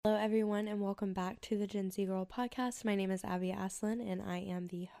Hello, everyone, and welcome back to the Gen Z Girl podcast. My name is Abby Aslan, and I am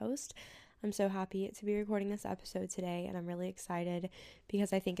the host. I'm so happy to be recording this episode today, and I'm really excited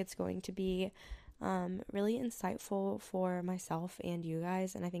because I think it's going to be really insightful for myself and you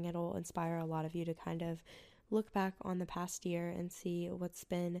guys, and I think it'll inspire a lot of you to kind of look back on the past year and see what's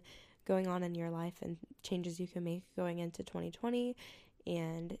been going on in your life and changes you can make going into 2020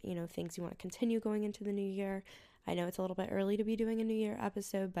 and, things you want to continue going into the new year. I know it's a little bit early to be doing a New Year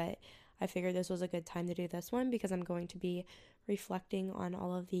episode, but I figured this was a good time to do this one because I'm going to be reflecting on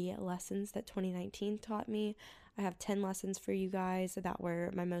all of the lessons that 2019 taught me. I have 10 lessons for you guys that were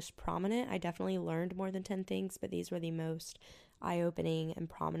my most prominent. I definitely learned more than 10 things, but these were the most eye-opening and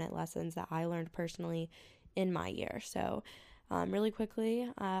prominent lessons that I learned personally in my year. So really quickly,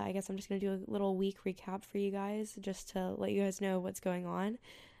 I guess I'm just going to do a little week recap for you guys just to let you guys know what's going on.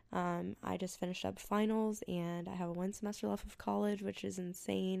 I just finished up finals and I have one semester left of college, which is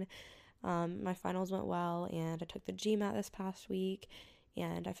insane. My finals went well and I took the GMAT this past week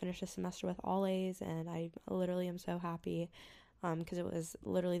and I finished the semester with all A's, and I literally am so happy because it was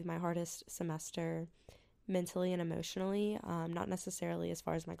literally my hardest semester mentally and emotionally, not necessarily as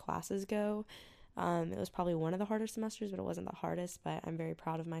far as my classes go. It was probably one of the harder semesters, but it wasn't the hardest, but I'm very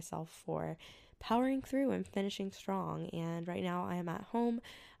proud of myself for powering through and finishing strong. And right now I am at home.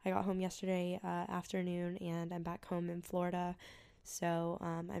 I got home yesterday afternoon and I'm back home in Florida. So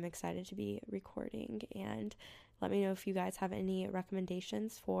I'm excited to be recording, and let me know if you guys have any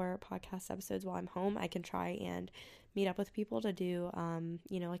recommendations for podcast episodes while I'm home. I can try and meet up with people to do,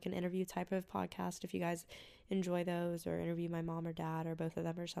 like an interview type of podcast if you guys enjoy those, or interview my mom or dad or both of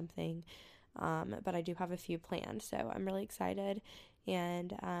them or something. But I do have a few planned, so I'm really excited,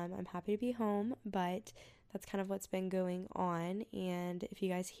 and I'm happy to be home, but that's kind of what's been going on. And if you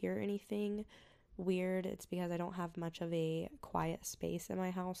guys hear anything weird, it's because I don't have much of a quiet space in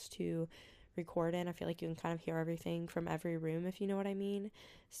my house to record in. I feel like you can kind of hear everything from every room, if you know what I mean.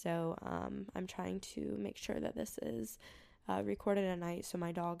 So I'm trying to make sure that this is recorded at night so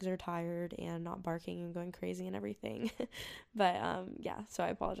my dogs are tired and not barking and going crazy and everything. But so I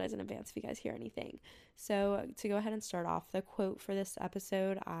apologize in advance if you guys hear anything. So to go ahead and start off, the quote for this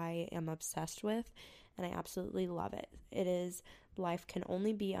episode I am obsessed with, and I absolutely love it. It is, "Life can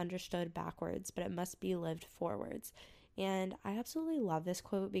only be understood backwards, but it must be lived forwards." And I absolutely love this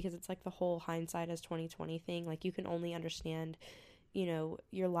quote because it's like the whole hindsight is 2020 thing. Like, you can only understand,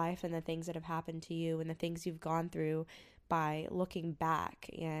 your life and the things that have happened to you and the things you've gone through by looking back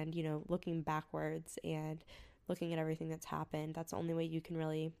and, looking backwards and looking at everything that's happened. That's the only way you can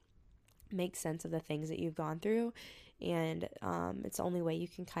really make sense of the things that you've gone through. And it's the only way you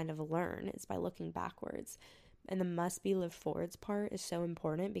can kind of learn is by looking backwards. And the must be lived forwards part is so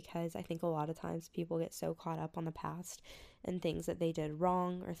important because I think a lot of times people get so caught up on the past and things that they did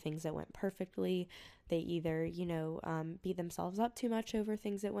wrong or things that went perfectly. They either, beat themselves up too much over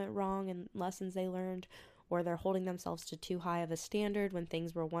things that went wrong and lessons they learned, or they're holding themselves to too high of a standard when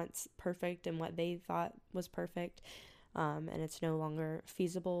things were once perfect and what they thought was perfect. And it's no longer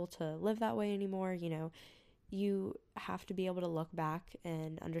feasible to live that way anymore. You have to be able to look back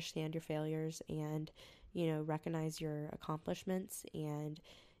and understand your failures and, recognize your accomplishments and,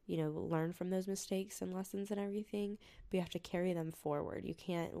 learn from those mistakes and lessons and everything, but you have to carry them forward. You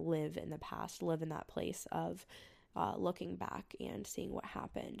can't live in the past, live in that place of looking back and seeing what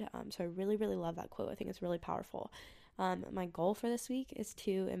happened. So I really, really love that quote. I think it's really powerful. My goal for this week is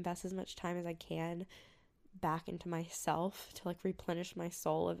to invest as much time as I can back into myself to replenish my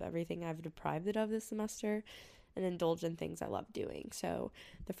soul of everything I've deprived it of this semester and indulge in things I love doing. So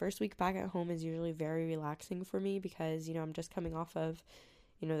the first week back at home is usually very relaxing for me because, I'm just coming off of,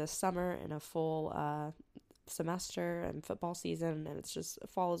 the summer and a full semester and football season, and it's just,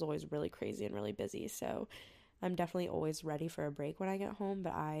 fall is always really crazy and really busy. So I'm definitely always ready for a break when I get home,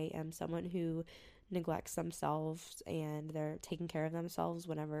 but I am someone who neglects themselves and they're taking care of themselves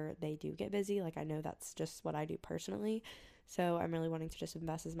whenever they do get busy. I know that's just what I do personally. So I'm really wanting to just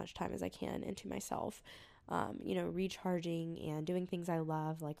invest as much time as I can into myself, recharging and doing things I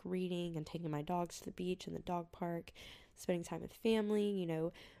love, like reading and taking my dogs to the beach and the dog park, spending time with family,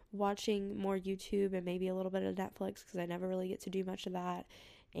 watching more YouTube and maybe a little bit of Netflix because I never really get to do much of that.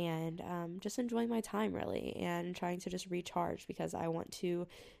 And just enjoying my time really and trying to just recharge because I want to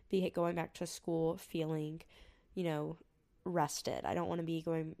be going back to school feeling, rested. I don't want to be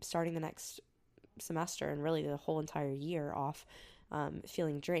starting the next semester and really the whole entire year off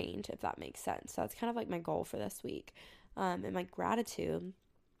feeling drained, if that makes sense. So that's kind of my goal for this week. And my gratitude,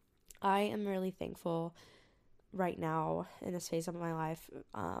 I am really thankful right now in this phase of my life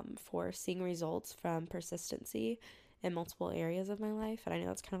for seeing results from persistency in multiple areas of my life. And I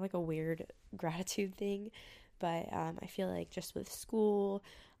know it's kind of like a weird gratitude thing, but I feel like just with school,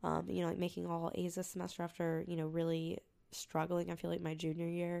 like making all A's this semester after, really struggling, I feel like my junior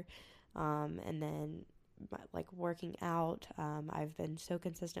year, and then like working out, I've been so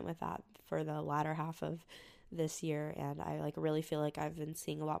consistent with that for the latter half of this year, and I like really feel like I've been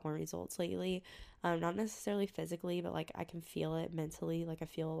seeing a lot more results lately. Not necessarily physically, but like I can feel it mentally. Like I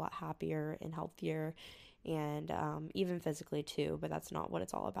feel a lot happier and healthier, and even physically too, but that's not what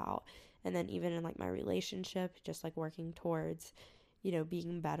it's all about. And then even in like my relationship, just like working towards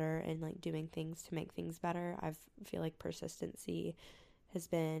being better and like doing things to make things better. I feel like persistency has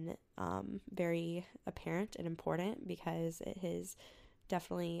been very apparent and important because it has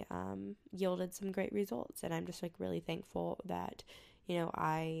definitely yielded some great results. And I'm just like really thankful that,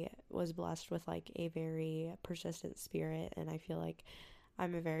 I was blessed with like a very persistent spirit, and I feel like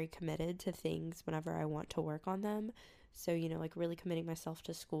I'm very committed to things whenever I want to work on them. So, like really committing myself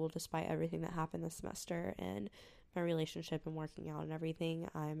to school despite everything that happened this semester and my relationship and working out and everything.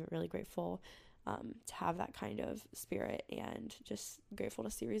 I'm really grateful to have that kind of spirit and just grateful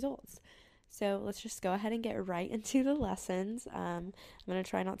to see results. So let's just go ahead and get right into the lessons. I'm going to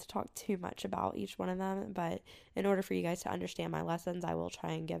try not to talk too much about each one of them, but in order for you guys to understand my lessons, I will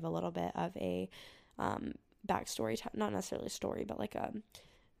try and give a little bit of a backstory, not necessarily a story, but like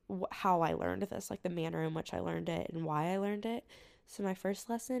how I learned this, like the manner in which I learned it and why I learned it. So my first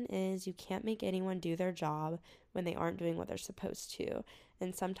lesson is you can't make anyone do their job when they aren't doing what they're supposed to.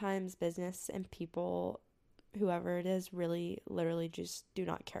 And sometimes business and people, whoever it is, really literally just do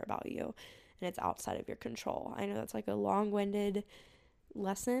not care about you, and it's outside of your control. I know that's like a long-winded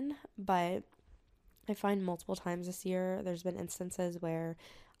lesson, but I find multiple times this year there's been instances where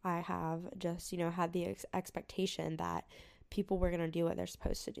I have just, had the expectation that people were going to do what they're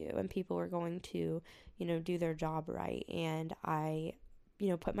supposed to do and people were going to, do their job right. And I,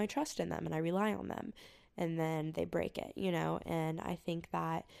 put my trust in them and I rely on them, and then they break it, and I think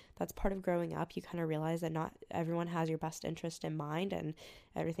that that's part of growing up. You kind of realize that not everyone has your best interest in mind, and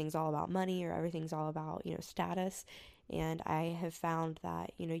everything's all about money or everything's all about, status. And I have found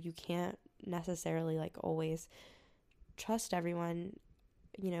that, you can't necessarily like always trust everyone,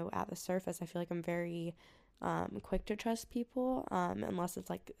 at the surface. I feel like I'm very quick to trust people, unless it's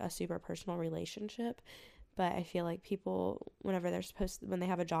like a super personal relationship. But I feel like people, when they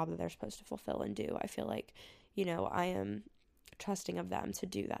have a job that they're supposed to fulfill and do, I feel like, I am trusting of them to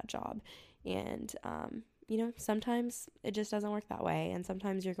do that job. And, sometimes it just doesn't work that way. And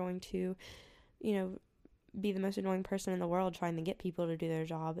sometimes you're going to, be the most annoying person in the world trying to get people to do their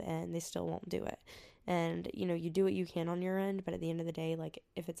job, and they still won't do it. And, you do what you can on your end, but at the end of the day, like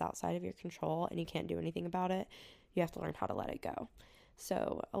if it's outside of your control and you can't do anything about it, you have to learn how to let it go.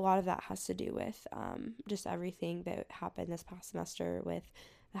 So a lot of that has to do with just everything that happened this past semester with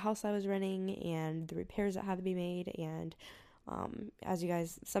the house I was renting and the repairs that had to be made. And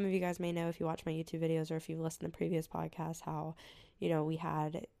as some of you guys may know if you watch my YouTube videos or if you've listened to previous podcasts, how, we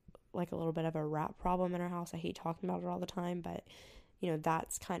had like a little bit of a rat problem in our house. I hate talking about it all the time, but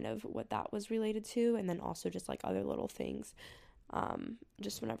that's kind of what that was related to. And then also just like other little things,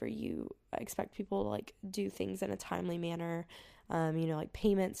 just whenever you expect people to like do things in a timely manner, like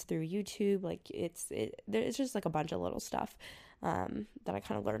payments through YouTube, like it's just like a bunch of little stuff that I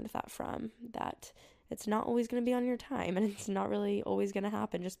kind of learned that it's not always going to be on your time, and it's not really always going to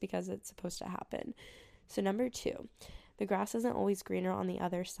happen just because it's supposed to happen. So number 2, the grass isn't always greener on the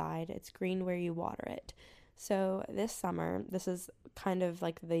other side. It's green where you water it. So this summer, this is kind of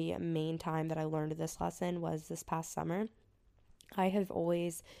like the main time that I learned this lesson was this past summer. I have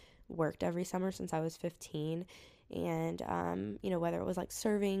always worked every summer since I was 15. And, whether it was like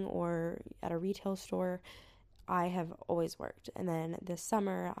serving or at a retail store, I have always worked. And then this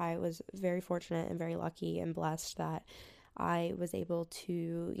summer, I was very fortunate and very lucky and blessed that I was able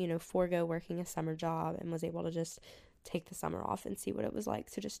to, forego working a summer job and was able to just take the summer off and see what it was like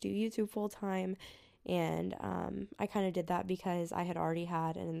to just do YouTube full time. And I kind of did that because I had already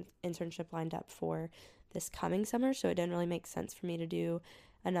had an internship lined up for this coming summer, so it didn't really make sense for me to do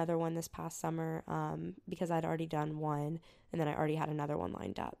another one this past summer because I'd already done one and then I already had another one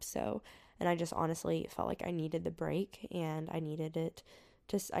lined up. So, and I just honestly felt like I needed the break, and I needed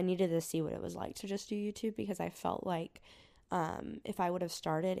to see what it was like to just do YouTube, because I felt like if I would have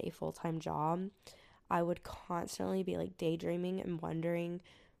started a full-time job, I would constantly be like daydreaming and wondering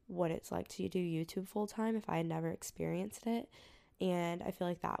what it's like to do YouTube full-time if I had never experienced it. And I feel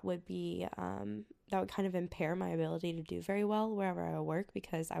like that would be, that would kind of impair my ability to do very well wherever I work,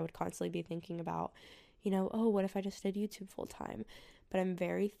 because I would constantly be thinking about, oh, what if I just did YouTube full time? But I'm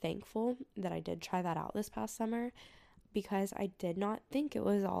very thankful that I did try that out this past summer. because I did not think it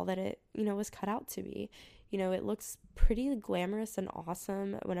was all that it, was cut out to be. It looks pretty glamorous and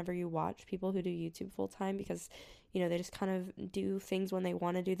awesome whenever you watch people who do YouTube full time because, they just kind of do things when they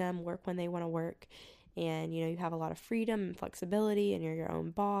want to do them, work when they want to work. And, you have a lot of freedom and flexibility and you're your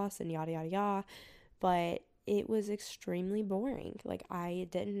own boss and yada, yada, yada. But it was extremely boring. Like I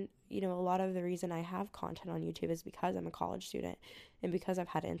didn't, a lot of the reason I have content on YouTube is because I'm a college student and because I've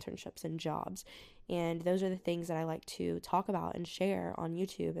had internships and jobs. And those are the things that I like to talk about and share on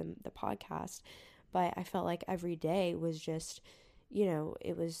YouTube and the podcast. But I felt like every day was just,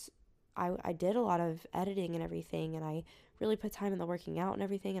 it was, I did a lot of editing and everything, and I really put time in the working out and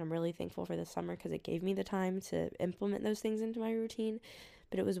everything. And I'm really thankful for this summer because it gave me the time to implement those things into my routine.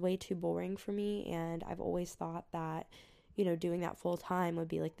 But it was way too boring for me. And I've always thought that, doing that full time would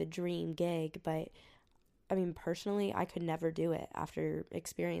be like the dream gig. But I mean, personally, I could never do it after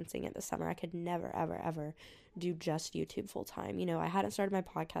experiencing it this summer. I could never, ever, ever do just YouTube full time. I hadn't started my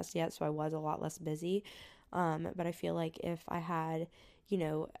podcast yet, so I was a lot less busy. But I feel like if I had,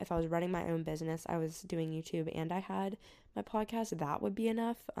 if I was running my own business, I was doing YouTube and I had my podcast, that would be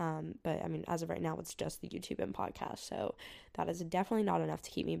enough. But I mean, as of right now, it's just the YouTube and podcast. So that is definitely not enough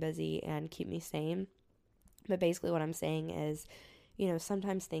to keep me busy and keep me sane. But basically what I'm saying is,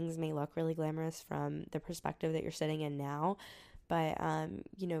 sometimes things may look really glamorous from the perspective that you're sitting in now, but,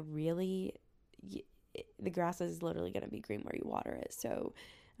 really, the grass is literally going to be green where you water it. So,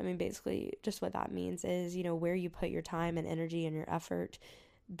 I mean, basically just what that means is, where you put your time and energy and your effort,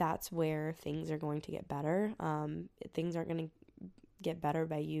 that's where things are going to get better. Things aren't going to get better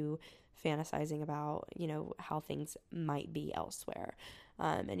by you fantasizing about, how things might be elsewhere.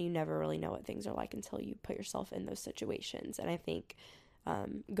 And you never really know what things are like until you put yourself in those situations. And I think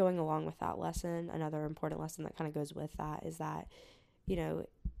going along with that lesson, another important lesson that kind of goes with that is that,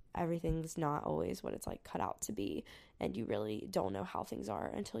 everything's not always what it's like cut out to be. And you really don't know how things are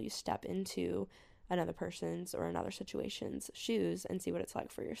until you step into another person's or another situation's shoes and see what it's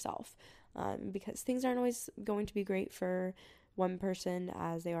like for yourself. Because things aren't always going to be great for one person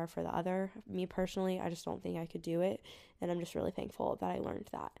as they are for the other. Me personally, I just don't think I could do it. And I'm just really thankful that I learned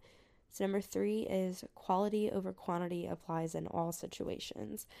that. So number 3 is quality over quantity applies in all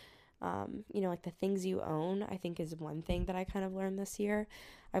situations. Like the things you own, I think is one thing that I kind of learned this year.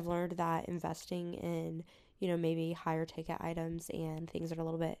 I've learned that investing in, maybe higher ticket items and things that are a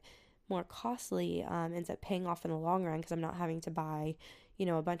little bit more costly ends up paying off in the long run because I'm not having to buy,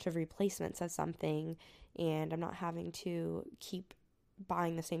 a bunch of replacements of something, and I'm not having to keep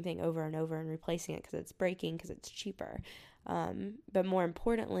buying the same thing over and over and replacing it because it's breaking because it's cheaper. But more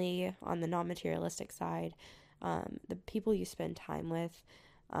importantly, on the non-materialistic side, the people you spend time with,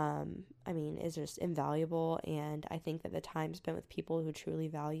 is just invaluable. And I think that the time spent with people who truly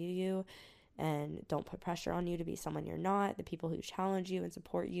value you and don't put pressure on you to be someone you're not, the people who challenge you and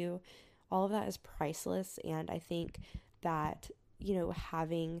support you, all of that is priceless. And I think that,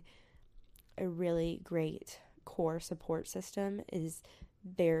 having a really great core support system is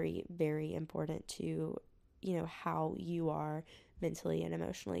very, very important to, how you are mentally and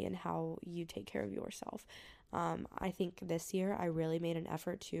emotionally and how you take care of yourself. I think this year I really made an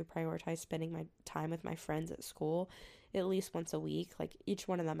effort to prioritize spending my time with my friends at school at least once a week. Like each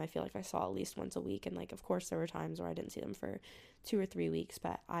one of them I feel like I saw at least once a week, and like of course there were times where I didn't see them for 2 or 3 weeks,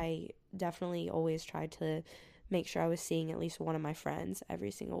 but I definitely always tried to make sure I was seeing at least one of my friends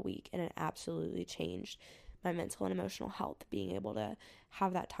every single week, and it absolutely changed my mental and emotional health, being able to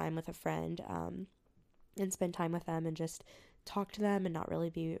have that time with a friend and spend time with them and just talk to them and not really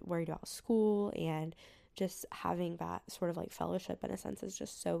be worried about school, and just having that sort of like fellowship in a sense is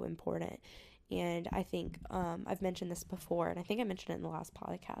just so important. And I think I've mentioned this before, and I think I mentioned it in the last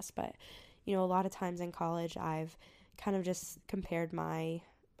podcast, but a lot of times in college I've kind of just compared my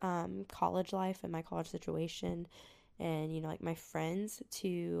college life and my college situation and, like my friends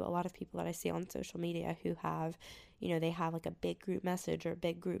to a lot of people that I see on social media who have, they have like a big group message or a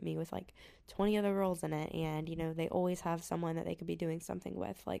big group me with like 20 other girls in it. And, they always have someone that they could be doing something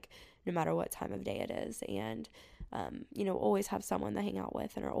with, like no matter what time of day it is. And, always have someone to hang out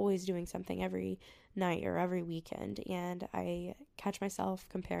with and are always doing something every night or every weekend. And I catch myself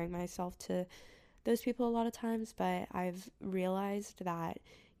comparing myself to those people a lot of times, but I've realized that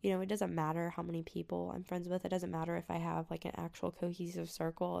it doesn't matter how many people I'm friends with. It doesn't matter if I have like an actual cohesive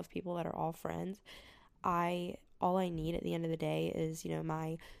circle of people that are all friends. All I need at the end of the day is,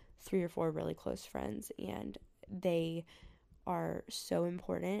 my 3 or 4 really close friends, and they are so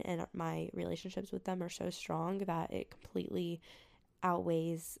important, and my relationships with them are so strong that it completely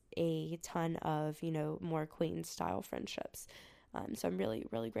outweighs a ton of, more acquaintance style friendships. So I'm really,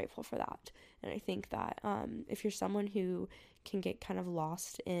 really grateful for that. And I think that if you're someone who can get kind of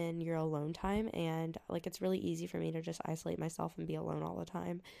lost in your alone time, and like it's really easy for me to just isolate myself and be alone all the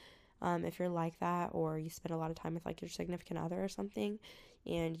time. If you're like that, or you spend a lot of time with like your significant other or something,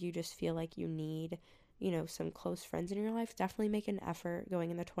 and you just feel like you need, some close friends in your life, definitely make an effort going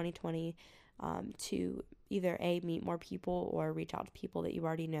into 2020 to either meet more people or reach out to people that you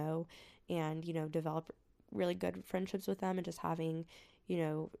already know and, develop really good friendships with them, and just having,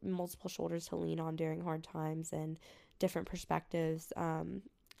 multiple shoulders to lean on during hard times and different perspectives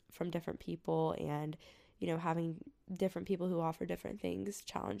from different people, and having different people who offer different things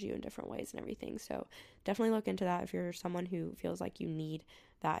challenge you in different ways and everything. So definitely look into that if you're someone who feels like you need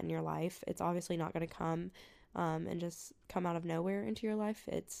that in your life. It's obviously not going to come and just come out of nowhere into your life.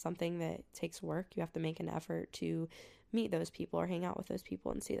 It's something that takes work. You have to make an effort to meet those people or hang out with those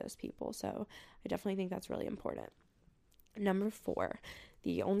people and see those people. So I definitely think that's really important. Number 4,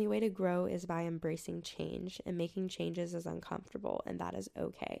 the only way to grow is by embracing change, and making changes is uncomfortable, and that is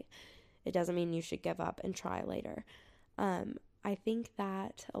okay. It doesn't mean you should give up and try later. I think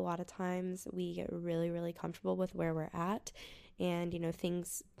that a lot of times we get really, really comfortable with where we're at, and,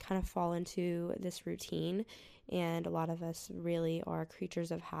 things kind of fall into this routine, and a lot of us really are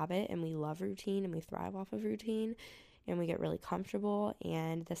creatures of habit, and we love routine and we thrive off of routine, and we get really comfortable.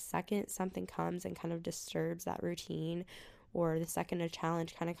 And the second something comes and kind of disturbs that routine, or the second a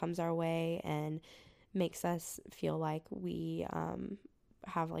challenge kind of comes our way and makes us feel like we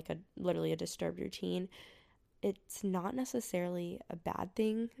have like literally a disturbed routine, it's not necessarily a bad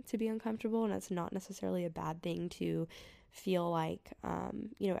thing to be uncomfortable, and it's not necessarily a bad thing to feel like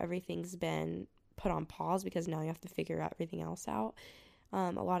everything's been put on pause because now you have to figure everything else out.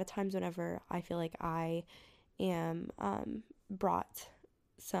 A lot of times whenever I feel like I am brought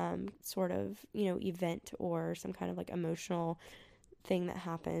some sort of event or some kind of like emotional thing that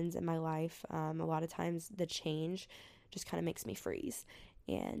happens in my life, a lot of times the change just kind of makes me freeze,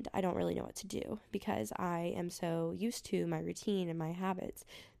 and I don't really know what to do because I am so used to my routine and my habits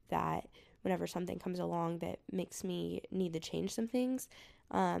that whenever something comes along that makes me need to change some things,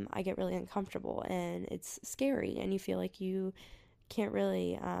 I get really uncomfortable, and it's scary, and you feel like you can't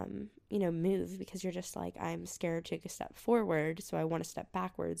really move because you're just like, I'm scared to take a step forward, so I want to step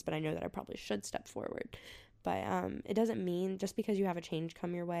backwards, but I know that I probably should step forward. But it doesn't mean just because you have a change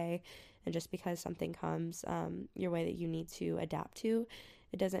come your way, and just because something comes your way that you need to adapt to,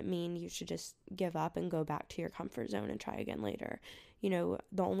 it doesn't mean you should just give up and go back to your comfort zone and try again later.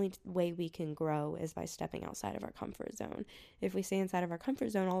 The only way we can grow is by stepping outside of our comfort zone. If we stay inside of our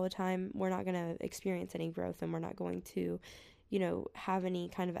comfort zone all the time, we're not going to experience any growth, and we're not going to, have any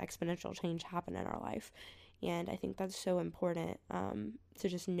kind of exponential change happen in our life. And I think that's so important to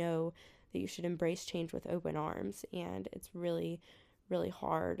just know that you should embrace change with open arms. And it's really, really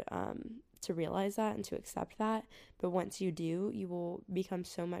hard to realize that and to accept that. But once you do, you will become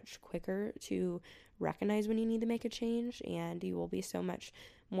so much quicker to recognize when you need to make a change, and you will be so much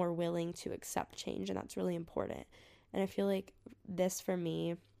more willing to accept change. And that's really important. And I feel like this for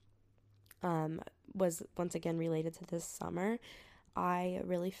me was once again related to this summer. I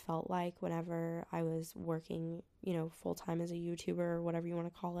really felt like whenever I was working, full time as a YouTuber or whatever you want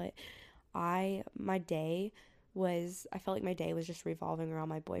to call it, I felt like my day was just revolving around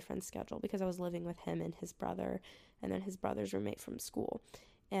my boyfriend's schedule, because I was living with him and his brother, and then his brother's roommate from school.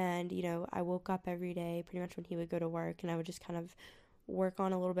 And, I woke up every day pretty much when he would go to work, and I would just kind of work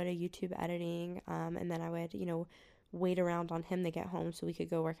on a little bit of YouTube editing, and then I would, wait around on him to get home so we could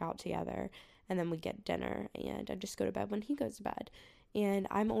go work out together, and then we'd get dinner, and I'd just go to bed when he goes to bed. And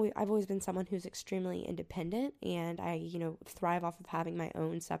I've always been someone who's extremely independent, and I, thrive off of having my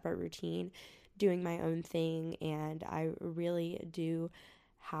own separate routine, doing my own thing, and I really do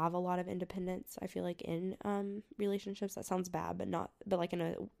have a lot of independence, I feel like, in relationships. That sounds bad, but like in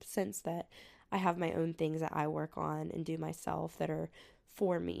a sense that I have my own things that I work on and do myself that are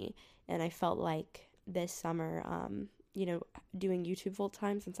for me. And I felt like this summer, doing YouTube full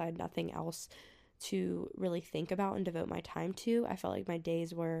time, since I had nothing else to really think about and devote my time to, I felt like my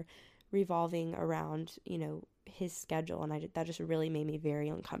days were revolving around, his schedule, and that just really made me very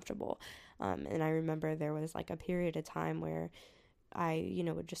uncomfortable. And I remember there was like a period of time where I,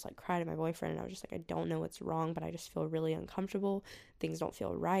 would just like cry to my boyfriend, and I was just like, I don't know what's wrong, but I just feel really uncomfortable. Things don't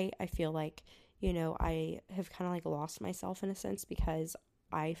feel right. I feel like, I have kind of like lost myself in a sense, because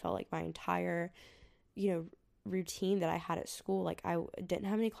I felt like my entire, routine that I had at school, like I didn't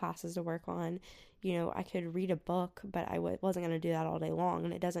have any classes to work on. I could read a book, but I wasn't going to do that all day long,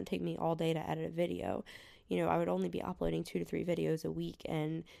 and it doesn't take me all day to edit a video. I would only be uploading 2 to 3 videos a week,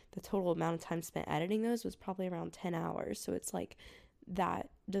 and the total amount of time spent editing those was probably around 10 hours. So it's like that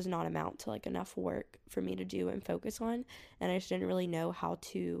does not amount to like enough work for me to do and focus on. And I just didn't really know how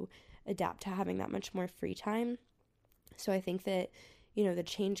to adapt to having that much more free time. So I think that, the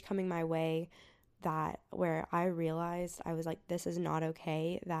change coming my way, that where I realized I was like, this is not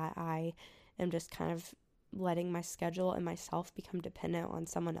okay, that I am just kind of letting my schedule and myself become dependent on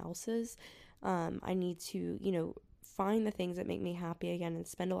someone else's. I need to, find the things that make me happy again and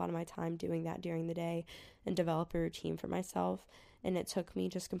spend a lot of my time doing that during the day and develop a routine for myself. And it took me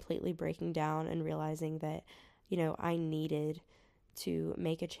just completely breaking down and realizing that, I needed to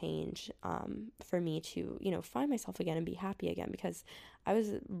make a change for me to, find myself again and be happy again, because I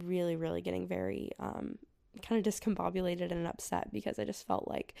was really, really getting very kind of discombobulated and upset because I just felt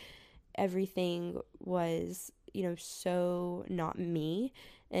like everything was, so not me.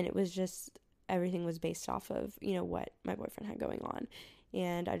 And it was just, everything was based off of, what my boyfriend had going on.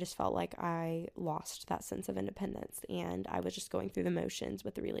 And I just felt like I lost that sense of independence, and I was just going through the motions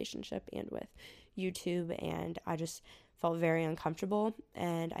with the relationship and with YouTube, and I just felt very uncomfortable.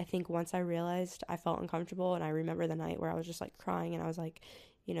 And I think once I realized I felt uncomfortable, and I remember the night where I was just like crying, and I was like,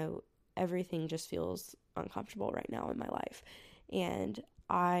 everything just feels uncomfortable right now in my life. And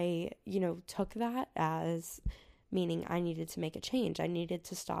I, took that as meaning I needed to make a change. I needed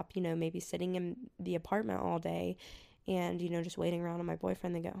to stop, maybe sitting in the apartment all day and, just waiting around on my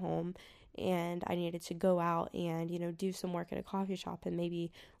boyfriend to get home. And I needed to go out and, do some work at a coffee shop and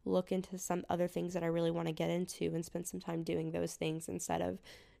maybe look into some other things that I really want to get into and spend some time doing those things instead of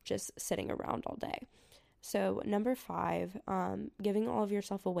just sitting around all day. So number 5, giving all of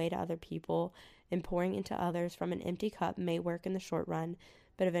yourself away to other people and pouring into others from an empty cup may work in the short run,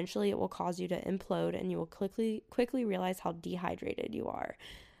 but eventually it will cause you to implode and you will quickly realize how dehydrated you are.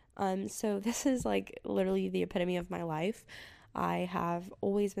 So this is like literally the epitome of my life. I have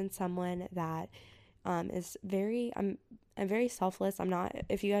always been someone that is very, I'm very selfless. I'm not,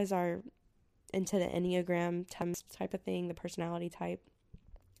 if you guys are into the Enneagram type of thing, the personality type,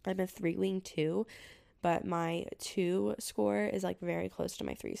 I'm a 3-wing 2, but my 2 score is like very close to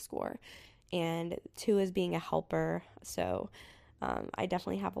my 3 score, and 2 is being a helper. So I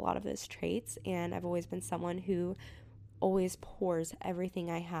definitely have a lot of those traits, and I've always been someone who always pours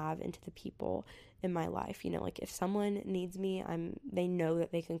everything I have into the people in my life. Like if someone needs me, they know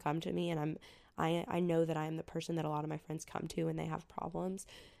that they can come to me, and I know that I am the person that a lot of my friends come to when they have problems.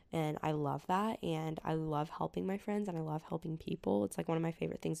 And I love that, and I love helping my friends, and I love helping people. It's like one of my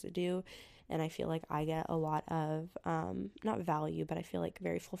favorite things to do, and I feel like I get a lot of, not value, but I feel like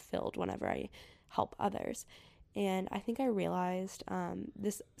very fulfilled whenever I help others. And I think I realized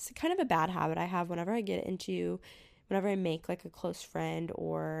this is kind of a bad habit I have whenever I make like a close friend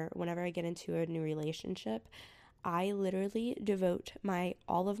or whenever I get into a new relationship. I literally devote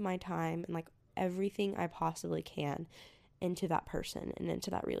all of my time and like everything I possibly can into that person and into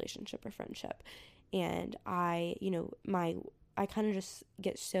that relationship or friendship. And I kind of just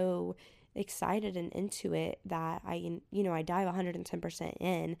get so excited and into it that I dive 110%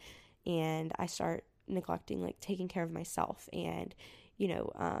 in, and I start neglecting like taking care of myself and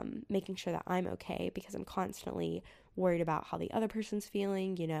making sure that I'm okay, because I'm constantly worried about how the other person's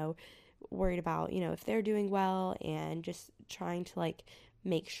feeling, worried about if they're doing well, and just trying to like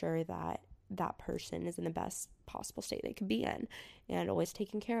make sure that that person is in the best possible state they could be in, and always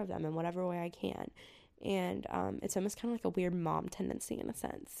taking care of them in whatever way I can. And it's almost kind of like a weird mom tendency in a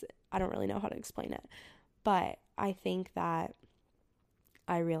sense. I don't really know how to explain it, but I think that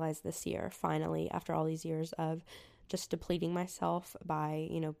I realized this year, finally, after all these years of just depleting myself by,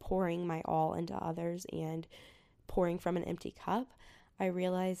 pouring my all into others and pouring from an empty cup, I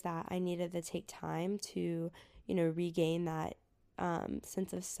realized that I needed to take time to, regain that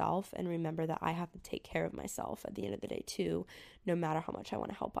sense of self and remember that I have to take care of myself at the end of the day too, no matter how much I want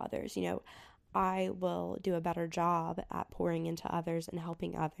to help others. I will do a better job at pouring into others and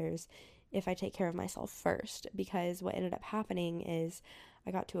helping others if I take care of myself first, because what ended up happening is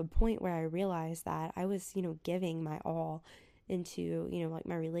I got to a point where I realized that I was, giving my all into, like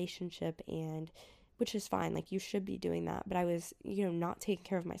my relationship, and which is fine, like you should be doing that, but I was, not taking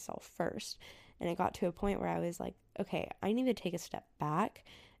care of myself first. And it got to a point where I was like, okay, I need to take a step back,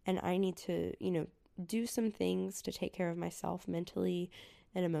 and I need to, do some things to take care of myself mentally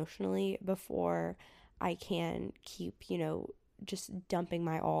and emotionally before I can keep, just dumping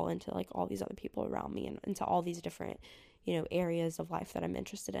my all into like all these other people around me and into all these different, areas of life that I'm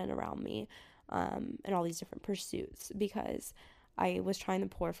interested in around me, and all these different pursuits, because I was trying to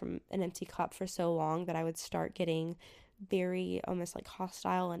pour from an empty cup for so long that I would start getting very almost like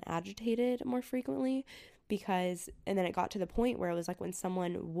hostile and agitated more frequently, and then it got to the point where it was like when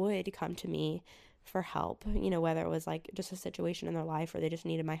someone would come to me for help, whether it was like just a situation in their life or they just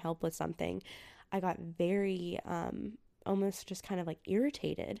needed my help with something, I got very, almost just kind of like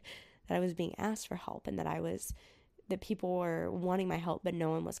irritated that I was being asked for help and that people were wanting my help, but no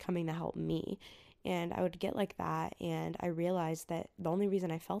one was coming to help me. And I would get like that, and I realized that the only reason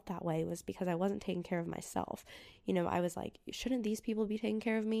I felt that way was because I wasn't taking care of myself. I was like, shouldn't these people be taking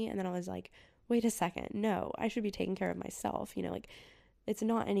care of me? And then I was like, wait a second, no, I should be taking care of myself. Like, it's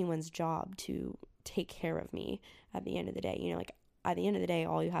not anyone's job to take care of me at the end of the day. Like, at the end of the day,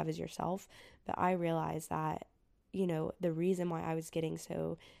 all you have is yourself. But I realized that, the reason why I was getting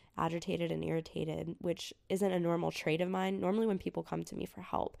so agitated and irritated, which isn't a normal trait of mine. Normally when people come to me for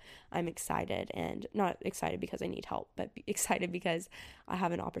help, I'm excited, and not excited because I need help, but excited because I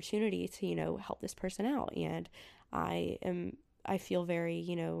have an opportunity to, help this person out. And I feel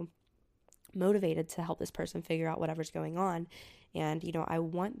very, motivated to help this person figure out whatever's going on. And, I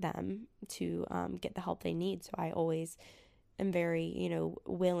want them to get the help they need. So I always am very,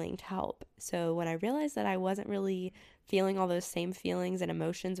 willing to help. So when I realized that I wasn't really feeling all those same feelings and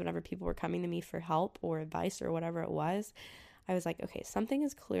emotions whenever people were coming to me for help or advice or whatever it was, I was like, okay, something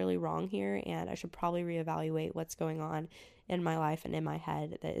is clearly wrong here, and I should probably reevaluate what's going on in my life and in my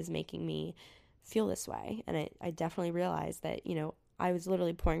head that is making me feel this way. And I definitely realized that, I was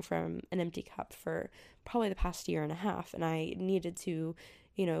literally pouring from an empty cup for probably the past year and a half, and I needed to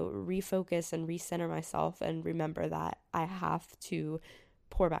refocus and recenter myself and remember that I have to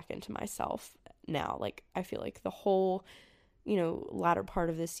pour back into myself now. Like, I feel like the whole, latter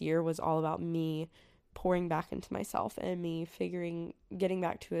part of this year was all about me pouring back into myself and me getting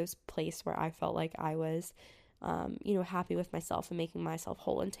back to a place where I felt like I was, happy with myself and making myself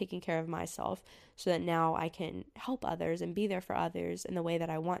whole and taking care of myself, so that now I can help others and be there for others in the way that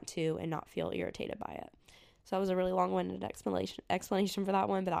I want to and not feel irritated by it. So that was a really long-winded explanation for that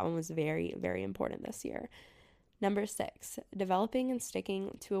one, but that one was very, very important this year. Number 6, developing and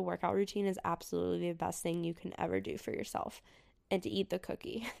sticking to a workout routine is absolutely the best thing you can ever do for yourself, and to eat the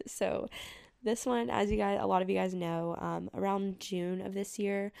cookie. So this one, as a lot of you guys know, around June of this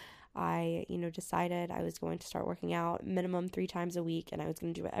year, I, decided I was going to start working out minimum 3 times a week, and I was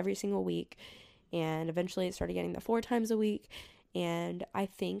going to do it every single week. And eventually it started getting the 4 times a week. And I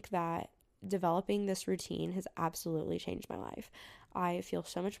think that developing this routine has absolutely changed my life. I feel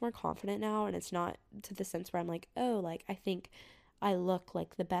so much more confident now, and it's not to the sense where I'm like, oh, like, I think I look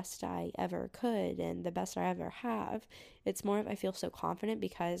like the best I ever could and the best I ever have. It's more of I feel so confident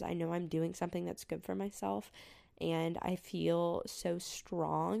because I know I'm doing something that's good for myself, and I feel so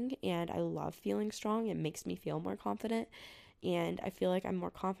strong, and I love feeling strong. It makes me feel more confident, and I feel like I'm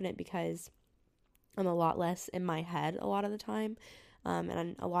more confident because I'm a lot less in my head a lot of the time.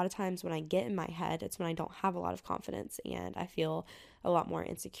 And a lot of times when I get in my head, it's when I don't have a lot of confidence and I feel a lot more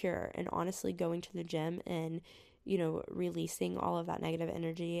insecure. And honestly, going to the gym and, releasing all of that negative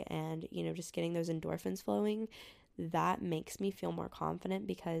energy and, just getting those endorphins flowing, that makes me feel more confident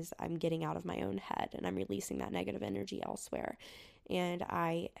because I'm getting out of my own head and I'm releasing that negative energy elsewhere. And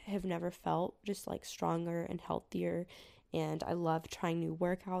I have never felt just like stronger and healthier. And I love trying new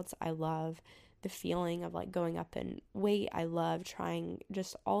workouts. I love the feeling of like going up in weight. I love trying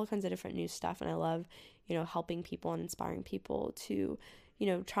just all kinds of different new stuff. And I love, helping people and inspiring people to,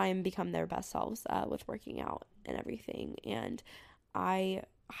 try and become their best selves with working out and everything. And I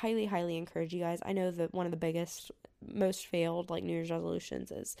highly, highly encourage you guys. I know that one of the biggest, most failed like New Year's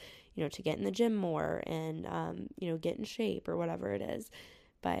resolutions is, to get in the gym more and, get in shape or whatever it is.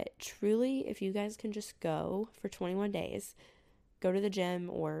 But truly, if you guys can just go for 21 days, go to the gym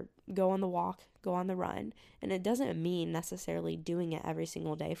or go on the walk, go on the run. And it doesn't mean necessarily doing it every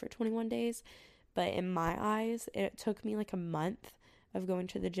single day for 21 days. But in my eyes, it took me like a month of going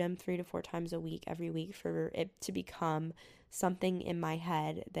to the gym 3 to 4 times a week, every week, for it to become something in my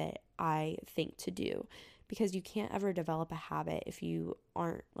head that I think to do. Because you can't ever develop a habit if you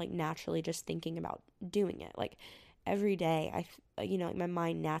aren't like naturally just thinking about doing it. Like every day, like my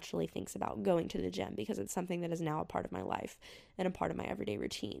mind naturally thinks about going to the gym because it's something that is now a part of my life and a part of my everyday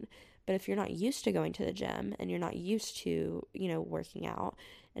routine. But if you're not used to going to the gym and you're not used to, working out,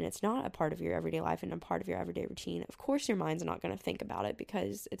 and it's not a part of your everyday life and a part of your everyday routine, of course your mind's not going to think about it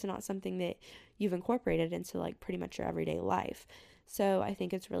because it's not something that you've incorporated into like pretty much your everyday life. So I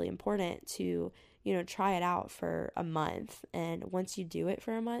think it's really important to, try it out for a month. And once you do it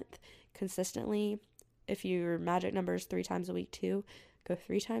for a month consistently, if your magic number is 3 times a week too, go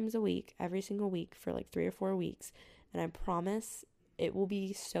 3 times a week, every single week for like 3 or 4 weeks. And I promise it will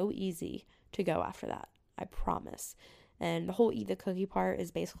be so easy to go after that. I promise. And the whole eat the cookie part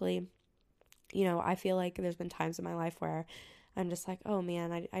is basically I feel like there's been times in my life where I'm just like, oh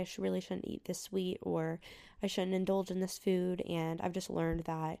man, I really shouldn't eat this sweet, or I shouldn't indulge in this food. And I've just learned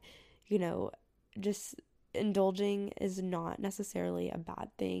that, just indulging is not necessarily a bad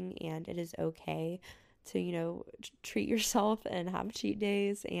thing, and it is okay to, treat yourself and have cheat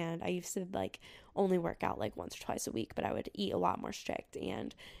days. And I used to like only work out like once or twice a week, but I would eat a lot more strict.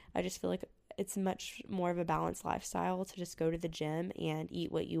 And I just feel like it's much more of a balanced lifestyle to just go to the gym and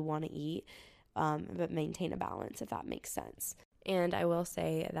eat what you want to eat, but maintain a balance, if that makes sense. And I will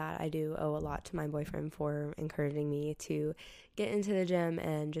say that I do owe a lot to my boyfriend for encouraging me to get into the gym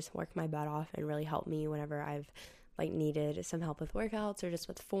and just work my butt off and really help me whenever I've like needed some help with workouts or just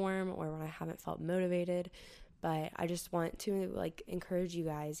with form, or when I haven't felt motivated. But I just want to like encourage you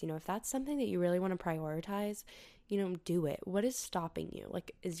guys, if that's something that you really want to prioritize, do it. What is stopping you?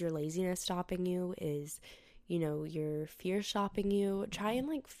 Like, is your laziness stopping you? Is, your fear stopping you? Try and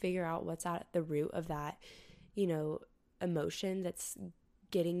like figure out what's at the root of that, emotion that's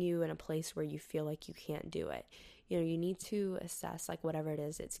getting you in a place where you feel like you can't do it. You need to assess like whatever it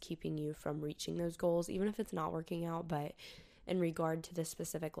is that's keeping you from reaching those goals, even if it's not working out. But in regard to this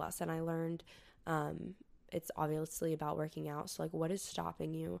specific lesson I learned, it's obviously about working out. So like, what is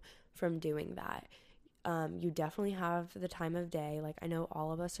stopping you from doing that? You definitely have the time of day. Like, I know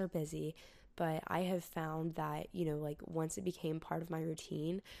all of us are busy, but I have found that, like once it became part of my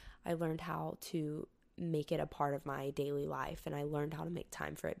routine, I learned how to make it a part of my daily life, and I learned how to make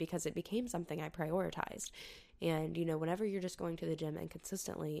time for it because it became something I prioritized. And, whenever you're just going to the gym and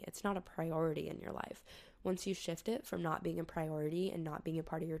consistently, it's not a priority in your life. Once you shift it from not being a priority and not being a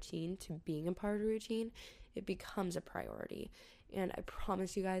part of your routine to being a part of your routine, it becomes a priority. And I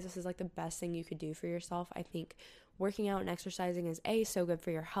promise you guys, this is like the best thing you could do for yourself. I think working out and exercising is A, so good for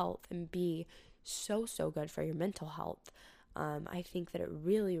your health, and B, so good for your mental health. I think that it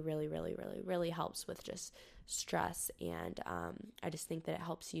really, really, really, really, really helps with just stress. And I just think that it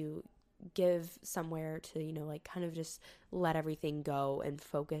helps you give somewhere to, like kind of just let everything go and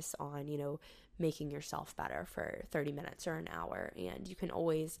focus on, making yourself better for 30 minutes or an hour. And you can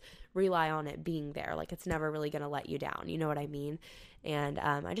always rely on it being there. Like, it's never really going to let you down. You know what I mean? And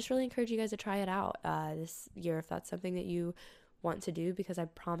I just really encourage you guys to try it out this year if that's something that you want to do, because I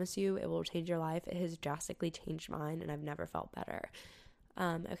promise you it will change your life. It has drastically changed mine, and I've never felt better.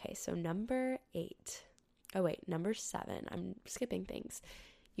 Okay, so number 7. I'm skipping things.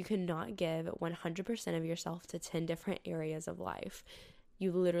 You cannot give 100% of yourself to 10 different areas of life.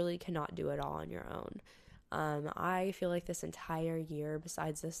 You literally cannot do it all on your own. I feel like this entire year,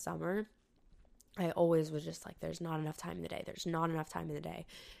 besides this summer, I always was just like, there's not enough time in the day. There's not enough time in the day.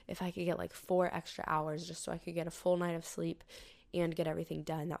 If I could get like 4 extra hours just so I could get a full night of sleep and get everything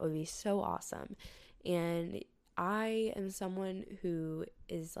done, that would be so awesome. And I am someone who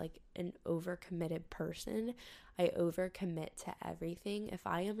is like an overcommitted person. I overcommit to everything. If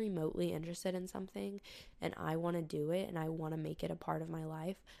I am remotely interested in something and I want to do it and I want to make it a part of my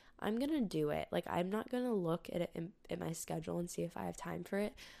life, I'm going to do it. Like, I'm not going to look at it at my schedule and see if I have time for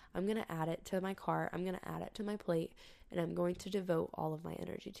it. I'm going to add it to my cart. I'm going to add it to my plate, and I'm going to devote all of my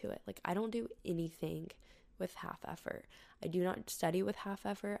energy to it. Like, I don't do anything with half effort. I do not study with half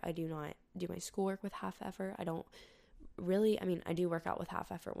effort. I do not do my schoolwork with half effort. I don't really, I do work out with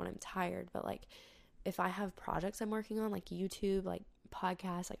half effort when I'm tired, but like, if I have projects I'm working on, like YouTube, like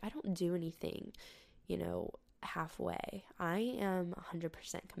podcasts, like I don't do anything, halfway. I am 100%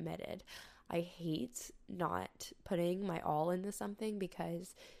 committed. I hate not putting my all into something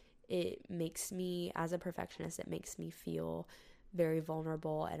because it makes me, as a perfectionist, it makes me feel very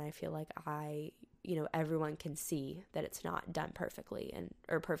vulnerable, and I feel like everyone can see that it's not done perfectly,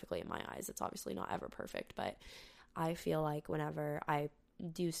 or perfectly in my eyes. It's obviously not ever perfect, but I feel like whenever I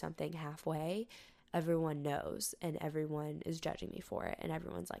do something halfway, everyone knows and everyone is judging me for it, and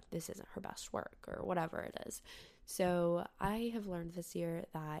everyone's like, this isn't her best work or whatever it is. So I have learned this year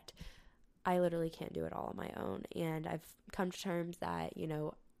that I literally can't do it all on my own, and I've come to terms that,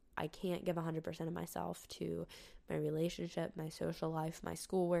 I can't give 100% of myself to my relationship, my social life, my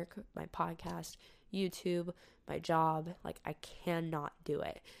schoolwork, my podcast, YouTube, my job. Like, I cannot do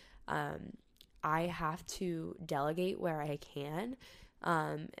it. I have to delegate where I can,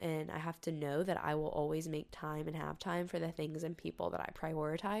 and I have to know that I will always make time and have time for the things and people that I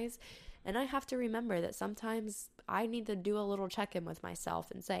prioritize. And I have to remember that sometimes I need to do a little check-in with myself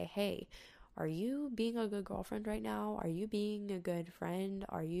and say, hey, are you being a good girlfriend right now? Are you being a good friend?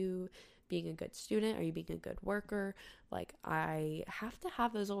 Are you being a good student? Are you being a good worker? Like, I have to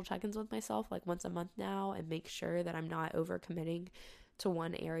have those little check-ins with myself like once a month now, and make sure that I'm not overcommitting to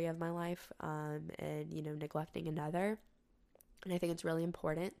one area of my life, and neglecting another. And I think it's really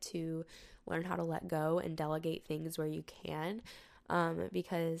important to learn how to let go and delegate things where you can,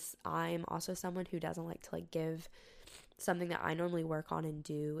 because I'm also someone who doesn't like to like give something that I normally work on and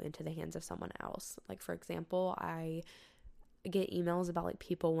do into the hands of someone else. Like, for example, I get emails about like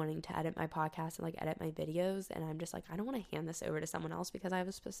people wanting to edit my podcast and like edit my videos, and I'm just like, I don't want to hand this over to someone else because I have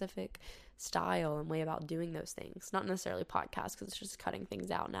a specific style and way about doing those things. Not necessarily podcasts, because it's just cutting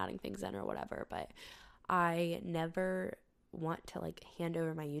things out and adding things in or whatever, but I never want to like hand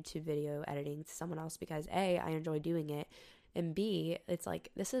over my YouTube video editing to someone else because A, I enjoy doing it, and B, it's like,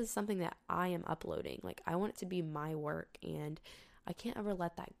 this is something that I am uploading. Like, I want it to be my work, and I can't ever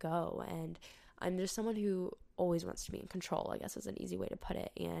let that go. And I'm just someone who always wants to be in control, I guess is an easy way to put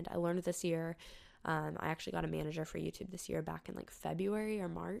it. And I learned this year, I actually got a manager for YouTube this year back in like February or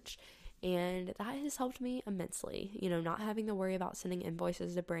March, and that has helped me immensely. You know, not having to worry about sending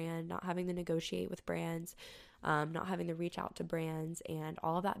invoices to brand, not having to negotiate with brands, not having to reach out to brands, and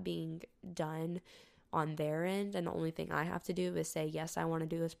all of that being done on their end. And the only thing I have to do is say, yes, I want to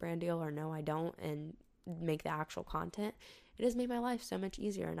do this brand deal, or no, I don't, and make the actual content. It has made my life so much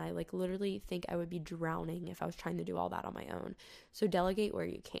easier, and I like literally think I would be drowning if I was trying to do all that on my own. So delegate where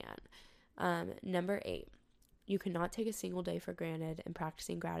you can. Number 8, you cannot take a single day for granted, and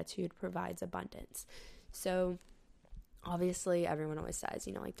practicing gratitude provides abundance. So obviously everyone always says,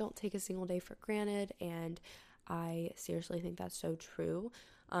 you know, like, don't take a single day for granted, and I seriously think that's so true.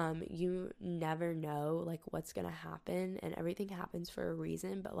 You never know like what's gonna happen, and everything happens for a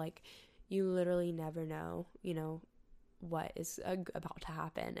reason, but like, you literally never know, you know, what is about to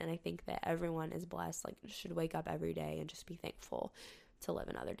happen. And I think that everyone is blessed, like, should wake up every day and just be thankful to live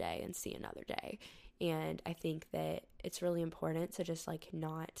another day and see another day. And I think that it's really important to just like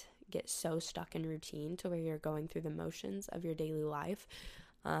not get so stuck in routine to where you're going through the motions of your daily life.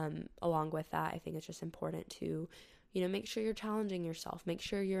 Along with that, I think it's just important to, you know, make sure you're challenging yourself, make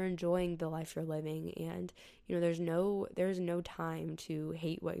sure you're enjoying the life you're living. And, you know, there's no time to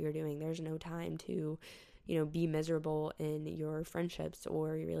hate what you're doing. There's no time to, you know, be miserable in your friendships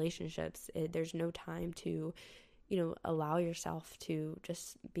or your relationships. There's no time to, you know, allow yourself to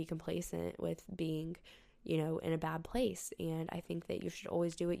just be complacent with being, you know, in a bad place. And I think that you should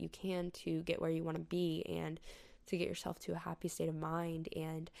always do what you can to get where you want to be and to get yourself to a happy state of mind.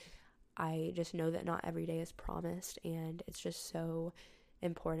 And I just know that not every day is promised, and it's just so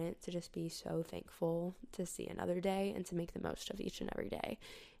important to just be so thankful to see another day and to make the most of each and every day.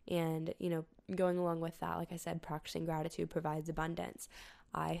 And, you know, going along with that, like I said, practicing gratitude provides abundance.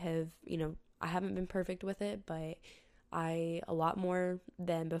 I haven't been perfect with it, but I, a lot more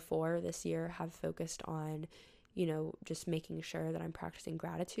than before this year, have focused on, you know, just making sure that I'm practicing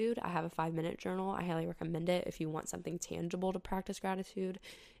gratitude. I have a 5-minute journal. I highly recommend it if you want something tangible to practice gratitude.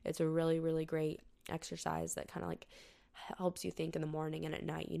 It's a really, really great exercise that kind of like helps you think in the morning and at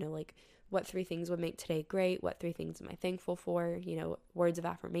night, you know, like, what 3 things would make today great? What 3 things am I thankful for? You know, words of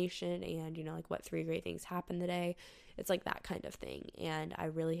affirmation, and, you know, like, what 3 great things happened today? It's like that kind of thing. And I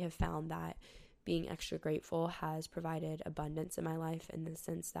really have found that being extra grateful has provided abundance in my life, in the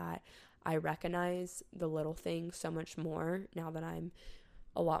sense that I recognize the little things so much more now that I'm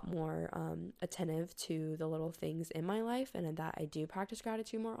a lot more attentive to the little things in my life, and that I do practice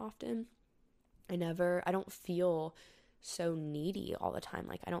gratitude more often. I don't feel so needy all the time.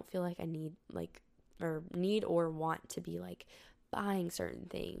 Like, I don't feel like I need or want to be like buying certain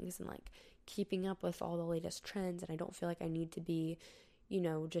things and like keeping up with all the latest trends. And I don't feel like I need to be, you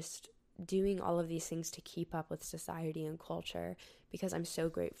know, just doing all of these things to keep up with society and culture, because I'm so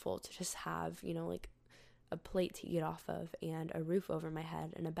grateful to just have, you know, like a plate to eat off of and a roof over my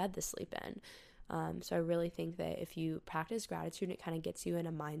head and a bed to sleep in. So I really think that if you practice gratitude, it kind of gets you in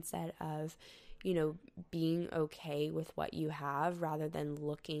a mindset of, you know, being okay with what you have, rather than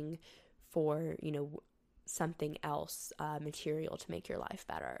looking for, you know, something else, material, to make your life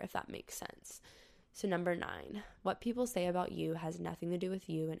better, if that makes sense. So number 9, what people say about you has nothing to do with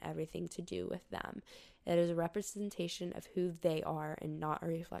you and everything to do with them. It is a representation of who they are and not a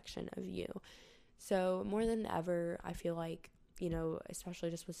reflection of you. So more than ever, I feel like, you know,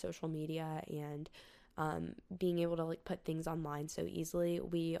 especially just with social media and being able to like put things online so easily,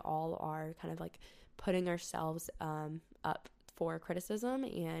 we all are kind of like putting ourselves up for criticism,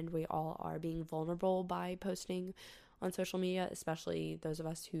 and we all are being vulnerable by posting on social media, especially those of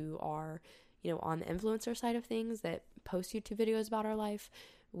us who are, you know, on the influencer side of things that post YouTube videos about our life.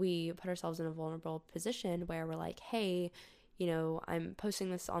 We put ourselves in a vulnerable position where we're like, hey, you know, I'm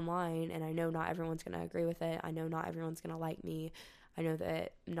posting this online, and I know not everyone's going to agree with it. I know not everyone's going to like me. I know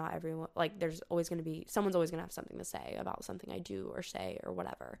that not everyone, like, someone's always going to have something to say about something I do or say or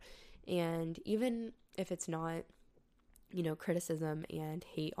whatever. And even if it's not, criticism and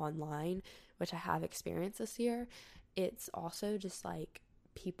hate online, which I have experienced this year, it's also just like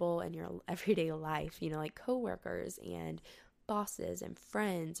people in your everyday life, like coworkers and bosses and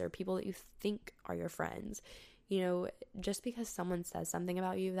friends, or people that you think are your friends. Just because someone says something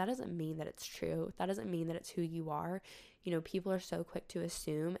about you, that doesn't mean that it's true. That doesn't mean that it's who you are. People are so quick to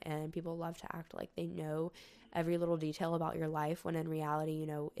assume, and people love to act like they know every little detail about your life, when in reality,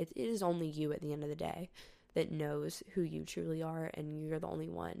 it is only you at the end of the day that knows who you truly are, and you're the only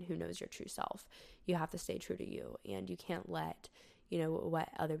one who knows your true self. You have to stay true to you, and you can't let, what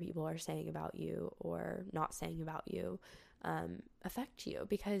other people are saying about you or not saying about you affect you,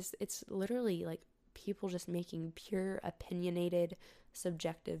 because it's literally like people just making pure opinionated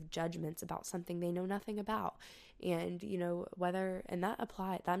subjective judgments about something they know nothing about. And and that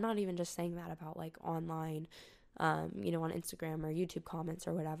apply, I'm not even just saying that about like online on Instagram or YouTube comments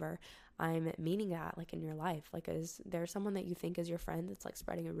or whatever. I'm meaning that like in your life. Like, is there someone that you think is your friend that's like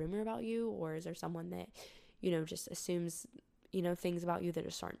spreading a rumor about you, or is there someone that just assumes things about you that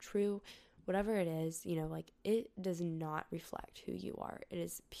just aren't true? Whatever it is, like, it does not reflect who you are. It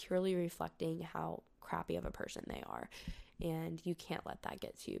is purely reflecting how crappy of a person they are. And you can't let that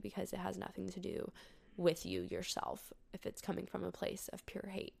get to you, because it has nothing to do with you yourself if it's coming from a place of pure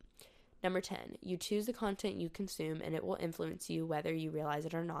hate. Number 10, you choose the content you consume, and it will influence you whether you realize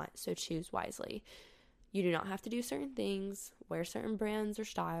it or not, so choose wisely. You do not have to do certain things, wear certain brands or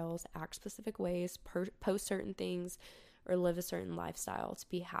styles, act specific ways, post certain things, or live a certain lifestyle to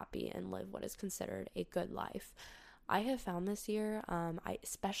be happy and live what is considered a good life. I have found this year,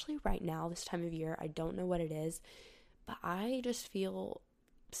 especially right now, this time of year, I don't know what it is, but I just feel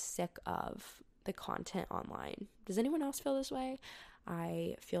sick of the content online. Does anyone else feel this way?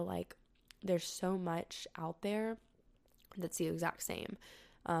 I feel like there's so much out there that's the exact same.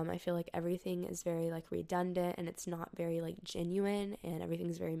 I feel like everything is very like redundant, and it's not very like genuine, and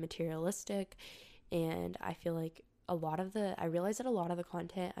everything's very materialistic. And I feel like I realize that a lot of the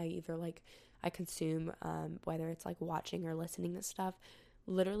content I consume, whether it's like watching or listening to stuff,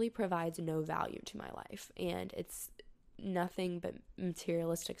 literally provides no value to my life. And it's nothing but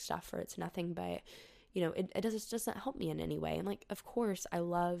materialistic stuff, or it's nothing but, it doesn't help me in any way. And like, of course, I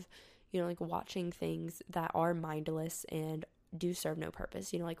love, like watching things that are mindless and do serve no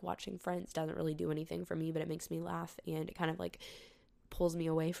purpose. Like watching Friends doesn't really do anything for me, but it makes me laugh, and it kind of like pulls me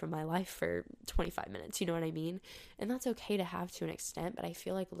away from my life for 25 minutes, you know what I mean? And that's okay to have to an extent, but I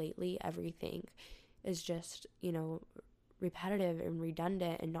feel like lately everything is just, repetitive and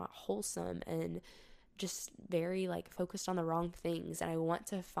redundant and not wholesome, and just very like focused on the wrong things. And I want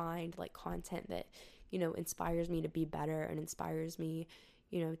to find like content that, inspires me to be better, and inspires me,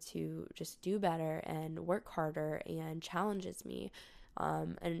 to just do better and work harder, and challenges me.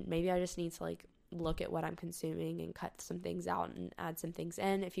 And maybe I just need to like look at what I'm consuming and cut some things out and add some things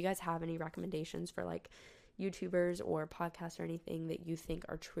in. If you guys have any recommendations for like YouTubers or podcasts or anything that you think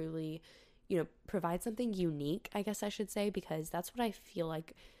are truly, provide something unique, I guess I should say, because that's what I feel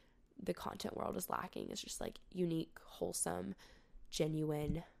like the content world is lacking, is just like unique, wholesome,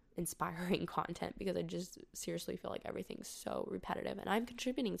 genuine, inspiring content, because I just seriously feel like everything's so repetitive, and I'm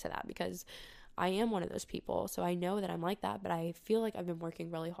contributing to that because I am one of those people. So I know that I'm like that, but I feel like I've been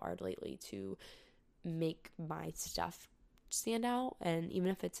working really hard lately to make my stuff stand out. And even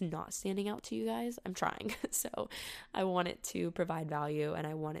if it's not standing out to you guys, I'm trying. So I want it to provide value, and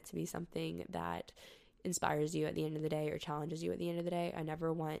I want it to be something that inspires you at the end of the day, or challenges you at the end of the day. I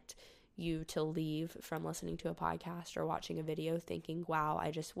never want you to leave from listening to a podcast or watching a video thinking, wow, I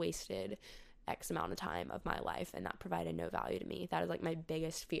just wasted X amount of time of my life and that provided no value to me. That is like my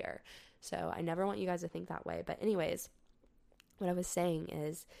biggest fear. So I never want you guys to think that way. But anyways, what I was saying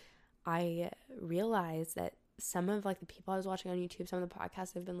is, I realized that some of like the people I was watching on YouTube, some of the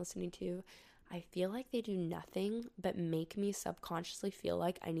podcasts I've been listening to, I feel like they do nothing but make me subconsciously feel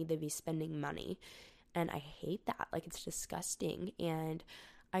like I need to be spending money. And I hate that. Like, it's disgusting. And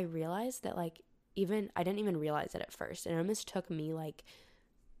I realized that like, I didn't even realize it at first. It almost took me like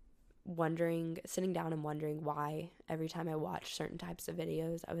sitting down and wondering why every time I watch certain types of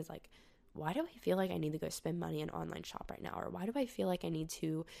videos, I was like, why do I feel like I need to go spend money in online shop right now? Or why do I feel like I need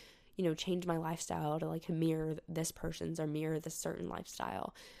to, change my lifestyle to like mirror this person's or mirror this certain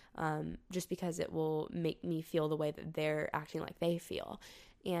lifestyle, just because it will make me feel the way that they're acting like they feel.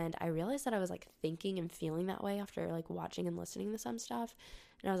 And I realized that I was like thinking and feeling that way after like watching and listening to some stuff.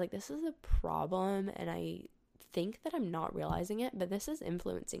 And I was like, this is a problem. And I think that I'm not realizing it, but this is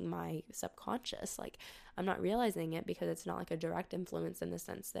influencing my subconscious. Like, I'm not realizing it because it's not like a direct influence in the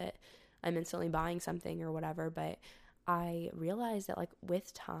sense that I'm instantly buying something or whatever, but I realized that, like,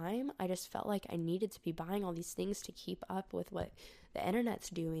 with time, I just felt like I needed to be buying all these things to keep up with what the internet's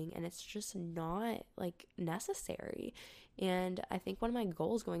doing, and it's just not, like, necessary. And I think one of my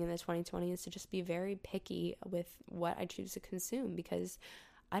goals going into 2020 is to just be very picky with what I choose to consume, because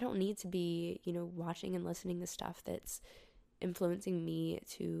I don't need to be, watching and listening to stuff that's influencing me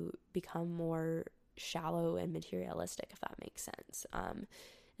to become more shallow and materialistic, if that makes sense.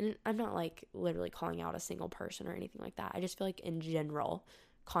 And I'm not like literally calling out a single person or anything like that. I just feel like in general,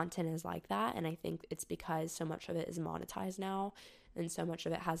 content is like that. And I think it's because so much of it is monetized now, and so much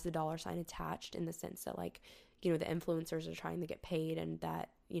of it has the dollar sign attached, in the sense that, like, the influencers are trying to get paid, and that,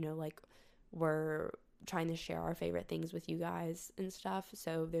 like, we're trying to share our favorite things with you guys and stuff.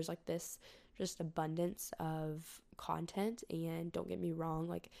 So there's like this just abundance of content. And don't get me wrong,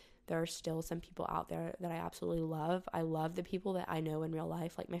 like, there are still some people out there that I absolutely love. I love the people that I know in real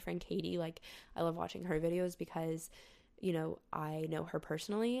life, like my friend Katie. Like, I love watching her videos because, I know her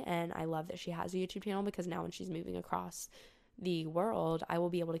personally, and I love that she has a YouTube channel, because now when she's moving across the world, I will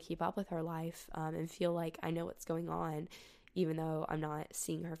be able to keep up with her life, and feel like I know what's going on, even though I'm not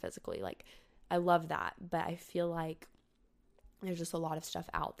seeing her physically. Like, I love that, but I feel like there's just a lot of stuff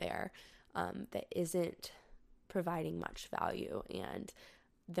out there that isn't providing much value, and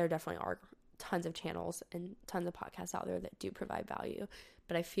there definitely are tons of channels and tons of podcasts out there that do provide value,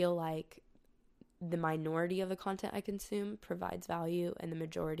 but I feel like the minority of the content I consume provides value and the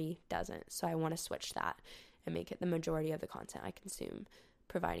majority doesn't. So I want to switch that and make it the majority of the content I consume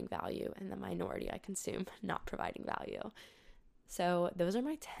providing value, and the minority I consume not providing value. So those are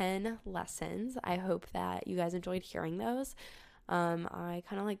my 10 lessons. I hope that you guys enjoyed hearing those. I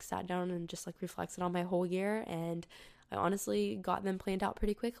kind of like sat down and just like reflected on my whole year, and I honestly got them planned out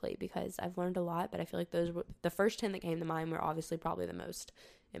pretty quickly because I've learned a lot, but I feel like those were the first 10 that came to mind were obviously probably the most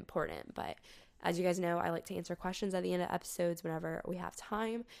important. But as you guys know, I like to answer questions at the end of episodes whenever we have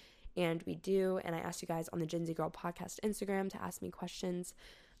time, and we do. And I asked you guys on the Gen Z Girl Podcast Instagram to ask me questions,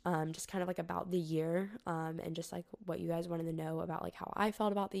 just kind of like about the year, and just like what you guys wanted to know about, like how I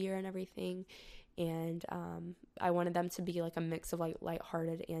felt about the year and everything. And I wanted them to be like a mix of like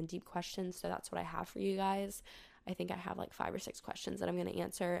lighthearted and deep questions, so that's what I have for you guys. I think I have like 5 or 6 questions that I'm going to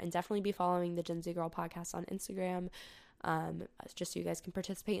answer, and definitely be following the Gen Z Girl Podcast on Instagram, just so you guys can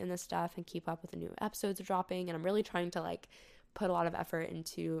participate in this stuff and keep up with the new episodes dropping. And I'm really trying to like put a lot of effort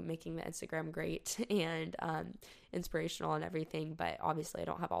into making the Instagram great and inspirational and everything, but obviously I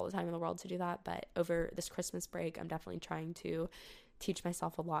don't have all the time in the world to do that. But over this Christmas break, I'm definitely trying to teach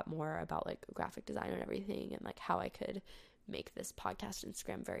myself a lot more about like graphic design and everything, and like how I could make this podcast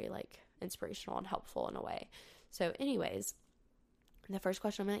Instagram very like inspirational and helpful in a way. So anyways, the first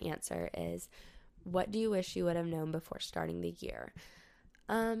question I'm going to answer is, what do you wish you would have known before starting the year?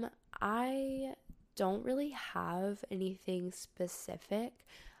 I don't really have anything specific.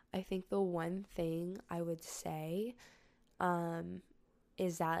 I think the one thing I would say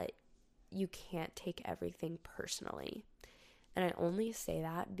is that you can't take everything personally. And I only say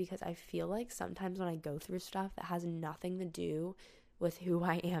that because I feel like sometimes when I go through stuff that has nothing to do with who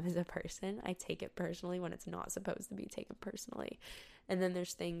I am as a person, I take it personally when it's not supposed to be taken personally. And then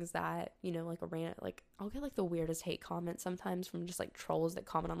there's things that, like I'll get like the weirdest hate comments sometimes from just like trolls that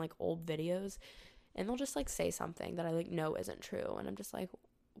comment on like old videos, and they'll just like say something that I like know isn't true, and I'm just like,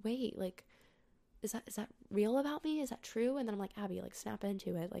 wait, like is that real about me? Is that true? And then I'm like, Abby, like snap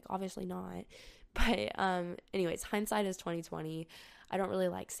into it. Like obviously not. But anyways, hindsight is 2020. I don't really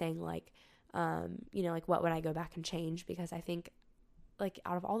like saying like like what would I go back and change, because I think like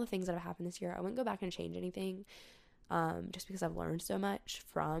out of all the things that have happened this year, I wouldn't go back and change anything, just because I've learned so much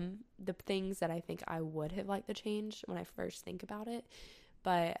from the things that I think I would have liked to change when I first think about it.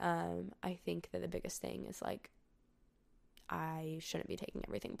 But I think that the biggest thing is like I shouldn't be taking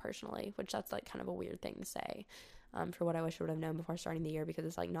everything personally, which that's like kind of a weird thing to say, for what I wish I would have known before starting the year, because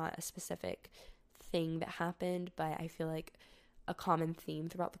it's like not a specific thing that happened, but I feel like a common theme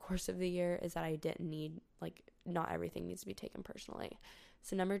throughout the course of the year is that I didn't need, like, not everything needs to be taken personally.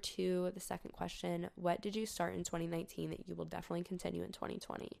 So number 2, the second question, what did you start in 2019 that you will definitely continue in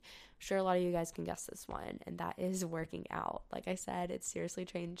 2020? I'm sure a lot of you guys can guess this one, and that is working out. Like I said, it's seriously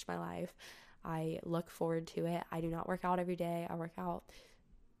changed my life. I look forward to it. I do not work out every day. I work out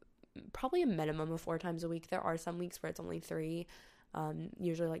probably a minimum of 4 times a week. There are some weeks where it's only 3,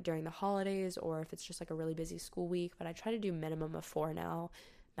 usually like during the holidays or if it's just like a really busy school week, but I try to do minimum of 4 now,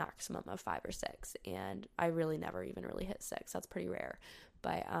 maximum of 5 or 6, and I really never even really hit 6. That's pretty rare,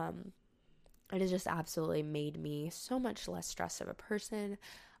 but it has just absolutely made me so much less stressed of a person.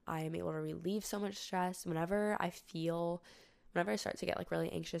 I am able to relieve so much stress whenever I start to get like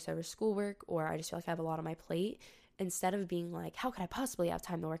really anxious over schoolwork, or I just feel like I have a lot on my plate. instead of being like, how could I possibly have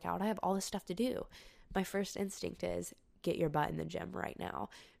time to work out? I have all this stuff to do. My first instinct is get your butt in the gym right now,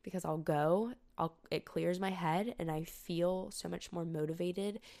 because it clears my head and I feel so much more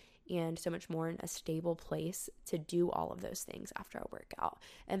motivated and so much more in a stable place to do all of those things after I work out.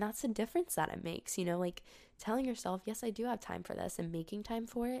 And that's the difference that it makes, like telling yourself, yes, I do have time for this, and making time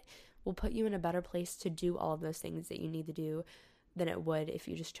for it will put you in a better place to do all of those things that you need to do than it would if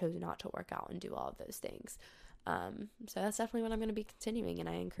you just chose not to work out and do all of those things. So that's definitely what I'm going to be continuing, and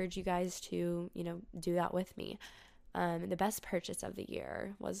I encourage you guys to, do that with me. The best purchase of the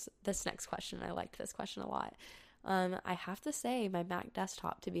year was this next question. I liked this question a lot. I have to say my Mac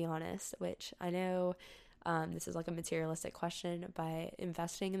desktop, to be honest, which I know this is like a materialistic question, but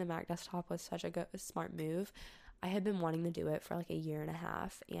investing in the Mac desktop was such a smart move. I had been wanting to do it for like a year and a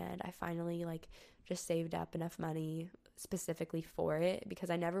half, and I finally just saved up enough money specifically for it,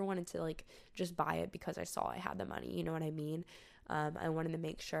 because I never wanted to just buy it because I saw I had the money, you know what I mean? I wanted to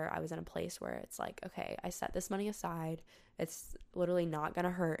make sure I was in a place where it's like, okay, I set this money aside, it's literally not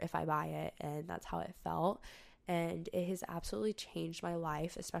gonna hurt if I buy it, and that's how it felt. And it has absolutely changed my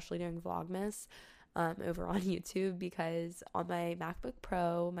life, especially during Vlogmas over on YouTube, because on my MacBook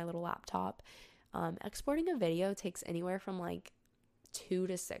Pro, my little laptop, exporting a video takes anywhere from 2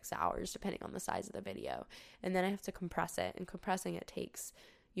 to 6 hours depending on the size of the video, and then I have to compress it, and compressing it takes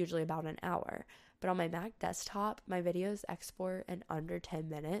usually about an hour. But on my Mac desktop, my videos export in under 10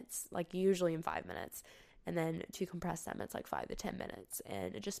 minutes, usually in 5 minutes, and then to compress them it's 5 to 10 minutes,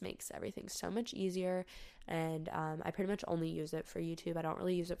 and it just makes everything so much easier. And I pretty much only use it for YouTube. I don't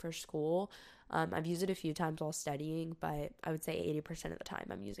really use it for school. I've used it a few times while studying, but I would say 80% of the time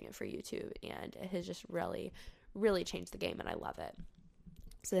I'm using it for YouTube, and it has just really, really changed the game, and I love it.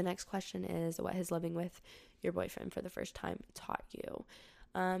 So the next question is, what has living with your boyfriend for the first time taught you?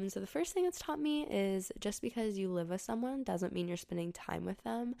 So the first thing it's taught me is, just because you live with someone doesn't mean you're spending time with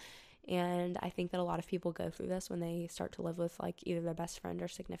them. And I think that a lot of people go through this when they start to live with either their best friend or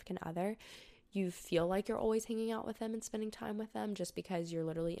significant other. You feel like you're always hanging out with them and spending time with them just because you're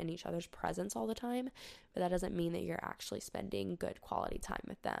literally in each other's presence all the time, but that doesn't mean that you're actually spending good quality time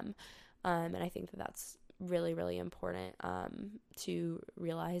with them. And I think that that's really, really important to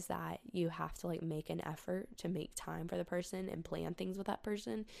realize, that you have to make an effort to make time for the person and plan things with that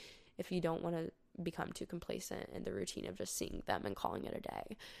person if you don't want to become too complacent in the routine of just seeing them and calling it a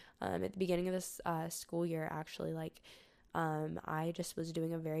day. At the beginning of this school year, actually, I just was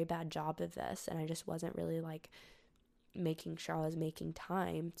doing a very bad job of this, and I just wasn't really making sure I was making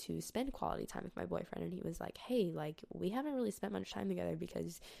time to spend quality time with my boyfriend. And he was like, hey, we haven't really spent much time together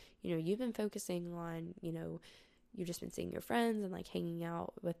because, you've been focusing on, you've just been seeing your friends and hanging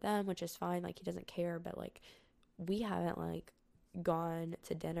out with them, which is fine. He doesn't care, but we haven't gone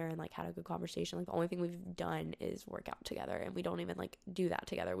to dinner and had a good conversation. The only thing we've done is work out together, and we don't even do that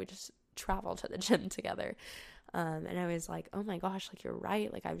together. We just travel to the gym together. And I was like, oh my gosh, you're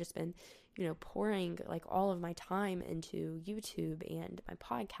right. I've just been, pouring all of my time into YouTube and my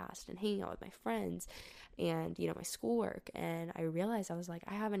podcast and hanging out with my friends and, my schoolwork. And I realized I was I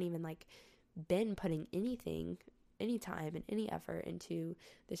haven't even been putting any time and any effort into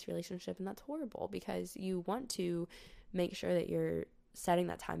this relationship. And that's horrible, because you want to make sure that you're setting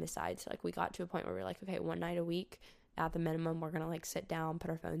that time aside. So we got to a point where we're okay, one night a week at the minimum, we're gonna sit down, put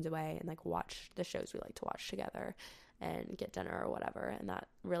our phones away, and watch the shows we like to watch together and get dinner or whatever. And that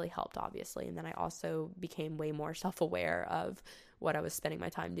really helped, obviously. And then I also became way more self-aware of what I was spending my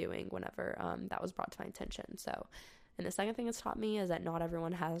time doing whenever that was brought to my attention. So, and the second thing it's taught me is that not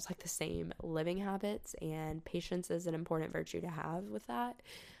everyone has the same living habits, and patience is an important virtue to have with that.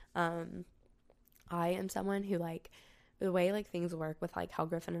 I am someone who the way things work with how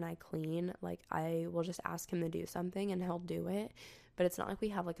Griffin and I clean, I will just ask him to do something and he'll do it, but it's not we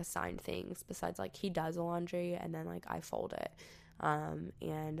have assigned things besides he does the laundry and then I fold it,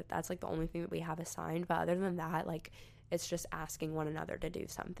 and that's the only thing that we have assigned. But other than that, it's just asking one another to do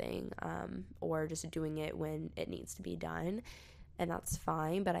something, or just doing it when it needs to be done, and that's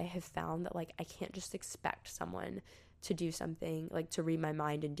fine. But I have found that I can't just expect someone to do something, to read my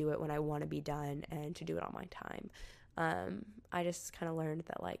mind and do it when I want to be done and to do it on my time. I just kind of learned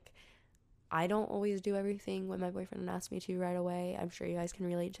that I don't always do everything when my boyfriend asks me to right away. I'm sure you guys can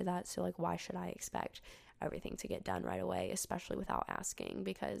relate to that. So why should I expect everything to get done right away, especially without asking?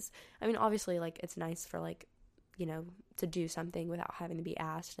 Because obviously it's nice for to do something without having to be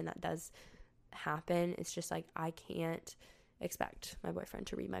asked, and that does happen. It's just I can't expect my boyfriend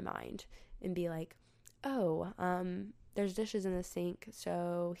to read my mind and be there's dishes in the sink,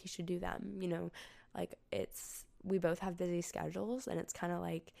 so he should do them. We both have busy schedules, and it's kind of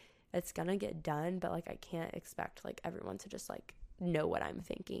it's gonna get done, but like I can't expect like everyone to just like know what I'm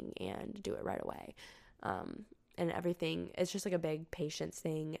thinking and do it right away. And everything, it's just like a big patience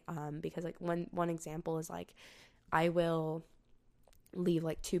thing, because like one example is like I will leave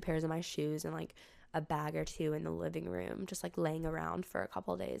like 2 pairs of my shoes and like a bag or two in the living room just like laying around for a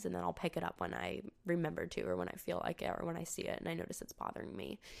couple of days, and then I'll pick it up when I remember to, or when I feel like it, or when I see it and I notice it's bothering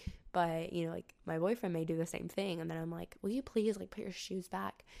me. But you know, like my boyfriend may do the same thing, and then I'm like, will you please like put your shoes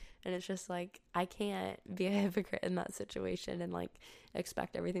back? And it's just like I can't be a hypocrite in that situation and like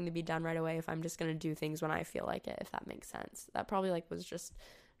expect everything to be done right away if I'm just gonna do things when I feel like it, if that makes sense. That probably like was just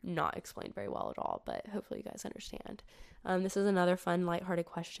not explained very well at all, but hopefully you guys understand. This is another fun, lighthearted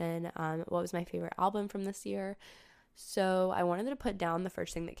question. What was my favorite album from this year? So I wanted to put down the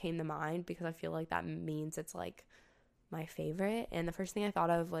first thing that came to mind because I feel like that means it's like my favorite. And the first thing I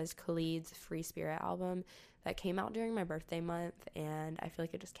thought of was Khalid's Free Spirit album that came out during my birthday month, and I feel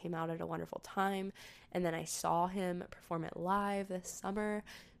like it just came out at a wonderful time. And then I saw him perform it live this summer,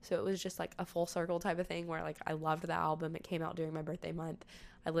 so it was just like a full circle type of thing where like I loved the album. It came out during my birthday month.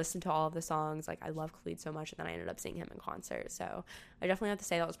 I listened to all of the songs. Like I love Khalid so much, and then I ended up seeing him in concert. So I definitely have to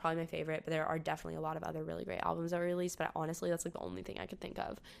say that was probably my favorite, but there are definitely a lot of other really great albums that were released, but honestly that's like the only thing I could think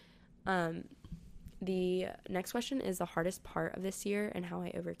of. The next question is the hardest part of this year and how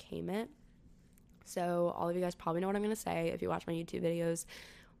I overcame it. So all of you guys probably know what I'm going to say if you watch my YouTube videos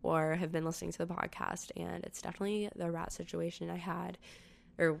or have been listening to the podcast, and it's definitely the rat situation I had,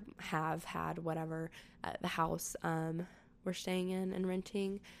 or have had, whatever, at the house we're staying in and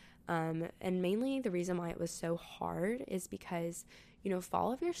renting. And mainly the reason why it was so hard is because, you know,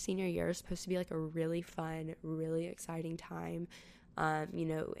 fall of your senior year is supposed to be like a really fun, really exciting time, you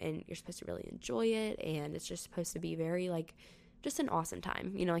know, and you're supposed to really enjoy it, and it's just supposed to be very like just an awesome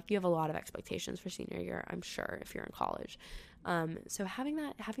time. You know, like you have a lot of expectations for senior year, I'm sure, if you're in college. So having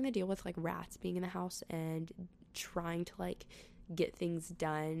to deal with like rats being in the house and trying to like get things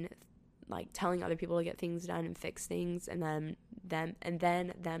done, like telling other people to get things done and fix things, and then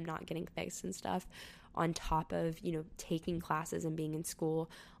them not getting fixed and stuff, on top of, you know, taking classes and being in school,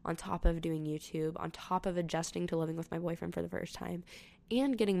 on top of doing YouTube, on top of adjusting to living with my boyfriend for the first time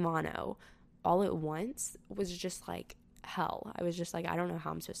and getting mono all at once was just like hell. I was just like, I don't know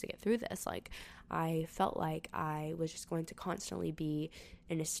how I'm supposed to get through this. Like I felt like I was just going to constantly be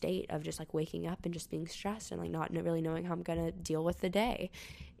in a state of just like waking up and just being stressed and like not really knowing how I'm gonna deal with the day.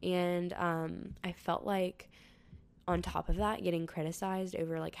 And I felt like on top of that, getting criticized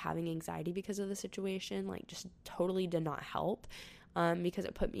over like having anxiety because of the situation like just totally did not help, because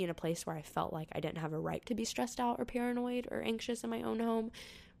it put me in a place where I felt like I didn't have a right to be stressed out or paranoid or anxious in my own home,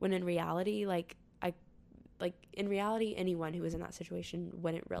 when in reality anyone who was in that situation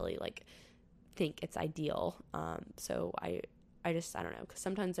wouldn't really like think it's ideal. So I don't know, because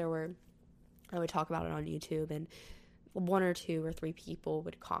sometimes I would talk about it on YouTube, and 1 or 2 or 3 people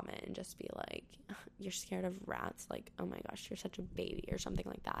would comment and just be like, you're scared of rats, like, oh my gosh, you're such a baby, or something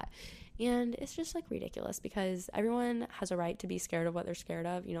like that. And it's just like ridiculous, because everyone has a right to be scared of what they're scared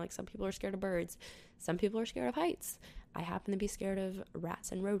of. You know, like some people are scared of birds, some people are scared of heights. I happen to be scared of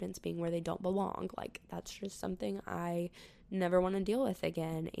rats and rodents being where they don't belong. Like that's just something I never want to deal with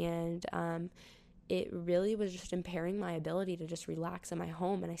again. And it really was just impairing my ability to just relax in my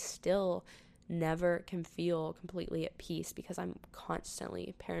home, and I still never can feel completely at peace because I'm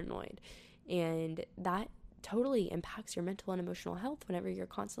constantly paranoid. And that totally impacts your mental and emotional health whenever you're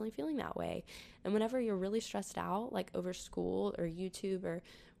constantly feeling that way. And whenever you're really stressed out, like over school or YouTube or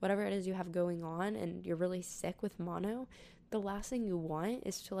whatever it is you have going on, and you're really sick with mono, the last thing you want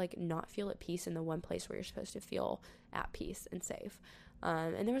is to like not feel at peace in the one place where you're supposed to feel at peace and safe.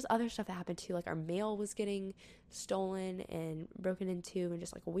 And there was other stuff that happened too, like our mail was getting stolen and broken into, and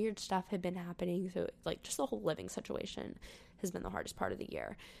just like weird stuff had been happening. So like just the whole living situation has been the hardest part of the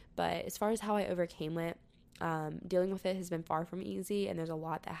year. But as far as how I overcame it, dealing with it has been far from easy, and there's a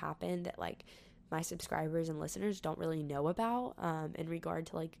lot that happened that like my subscribers and listeners don't really know about, in regard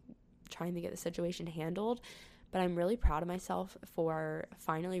to like trying to get the situation handled. But I'm really proud of myself for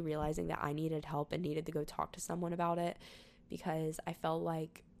finally realizing that I needed help and needed to go talk to someone about it, because I felt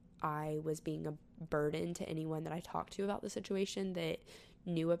like I was being a burden to anyone that I talked to about the situation that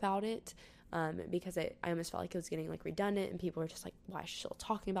knew about it, because I almost felt like it was getting like redundant, and people were just like, why is she still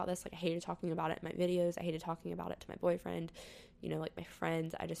talking about this? Like I hated talking about it in my videos. I hated talking about it to my boyfriend, you know, like my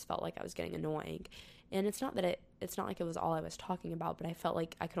friends. I just felt like I was getting annoying. And it's not like it was all I was talking about, but I felt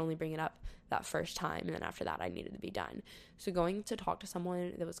like I could only bring it up that first time, and then after that I needed to be done. So going to talk to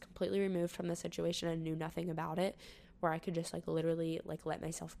someone that was completely removed from the situation and knew nothing about it, where I could just like literally like let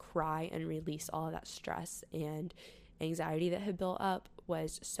myself cry and release all of that stress and anxiety that had built up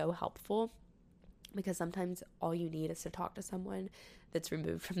was so helpful, because sometimes all you need is to talk to someone that's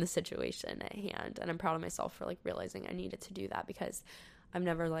removed from the situation at hand. And I'm proud of myself for like realizing I needed to do that, because I've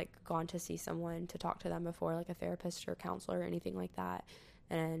never like gone to see someone to talk to them before, like a therapist or a counselor or anything like that.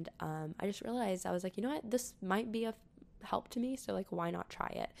 And I just realized, I was like, you know what, this might be a help to me, so like why not try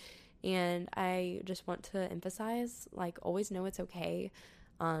it? And I just want to emphasize, like, always know it's okay.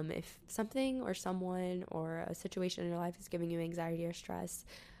 If something or someone or a situation in your life is giving you anxiety or stress,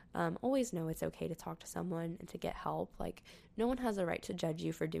 always know it's okay to talk to someone and to get help. Like, no one has a right to judge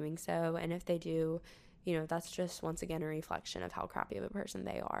you for doing so, and if they do, that's just once again a reflection of how crappy of a person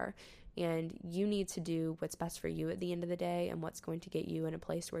they are. And you need to do what's best for you at the end of the day, and what's going to get you in a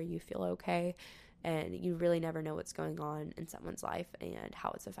place where you feel okay. And you really never know what's going on in someone's life and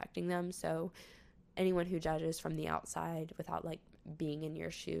how it's affecting them. So anyone who judges from the outside without like being in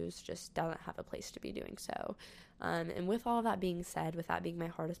your shoes just doesn't have a place to be doing so. And with all of that being said, with that being my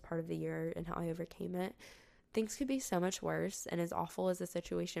hardest part of the year and how I overcame it, things could be so much worse. And as awful as the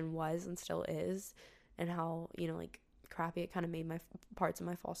situation was and still is, and how, like, crappy it kind of made my parts of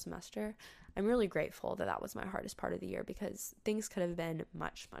my fall semester, I'm really grateful that that was my hardest part of the year, because things could have been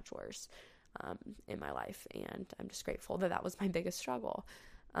much, much worse in my life. And I'm just grateful that that was my biggest struggle.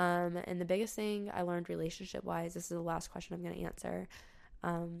 And the biggest thing I learned relationship-wise, this is the last question I'm going to answer,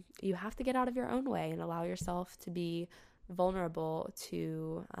 you have to get out of your own way and allow yourself to be vulnerable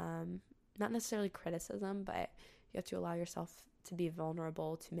to, not necessarily criticism, but you have to allow yourself to be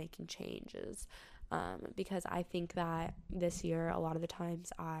vulnerable to making changes. Because I think that this year, a lot of the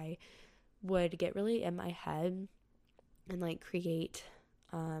times I would get really in my head and like create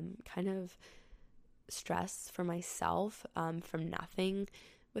kind of stress for myself from nothing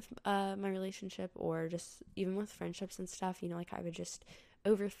with my relationship, or just even with friendships and stuff. Like, I would just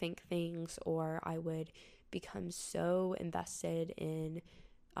overthink things, or I would become so invested in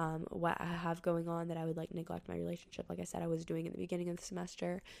what I have going on that I would like neglect my relationship. Like I said, I was doing at the beginning of the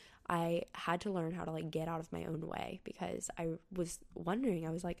semester. I had to learn how to like get out of my own way, because I was wondering,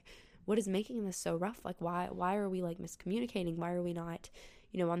 I was like, what is making this so rough? Like, why are we like miscommunicating? Why are we not,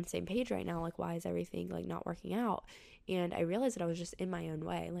 on the same page right now? Like, why is everything like not working out? And I realized that I was just in my own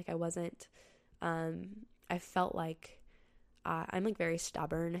way. Like, I wasn't, I felt like I'm like very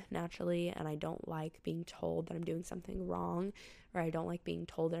stubborn naturally, and I don't like being told that I'm doing something wrong, or I don't like being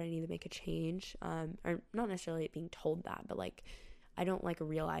told that I need to make a change, or not necessarily being told that, but like, I don't like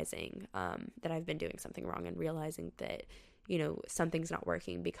realizing that I've been doing something wrong, and realizing that, something's not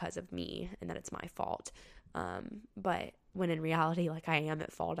working because of me and that it's my fault. But when in reality, like, I am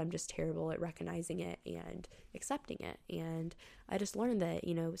at fault. I'm just terrible at recognizing it and accepting it. And I just learned that,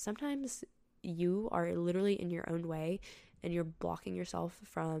 sometimes you are literally in your own way, and you're blocking yourself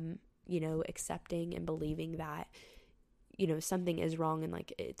from, accepting and believing that, something is wrong, and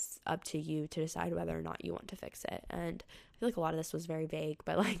like, it's up to you to decide whether or not you want to fix it. And I feel like a lot of this was very vague,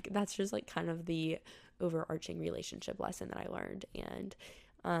 but like, that's just like kind of the overarching relationship lesson that I learned. And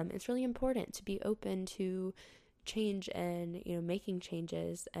it's really important to be open to change, and making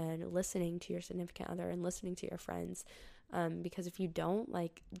changes, and listening to your significant other, and listening to your friends, because if you don't,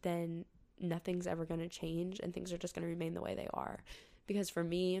 like, then nothing's ever going to change, and things are just going to remain the way they are. Because for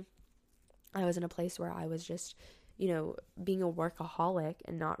me, I was in a place where I was just being a workaholic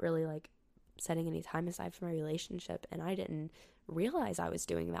and not really like setting any time aside for my relationship, and I didn't realize I was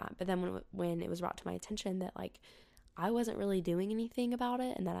doing that. But then when it was brought to my attention that like I wasn't really doing anything about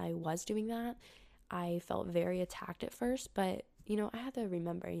it, and that I was doing that, I felt very attacked at first. But I had to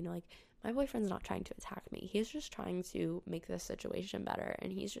remember, like, my boyfriend's not trying to attack me. He's just trying to make this situation better,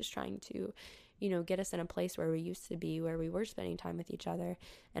 and he's just trying to get us in a place where we used to be, where we were spending time with each other.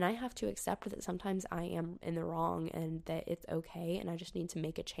 And I have to accept that sometimes I am in the wrong, and that it's okay, and I just need to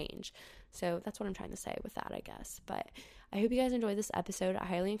make a change. So that's what I'm trying to say with that, I guess. But I hope you guys enjoyed this episode. I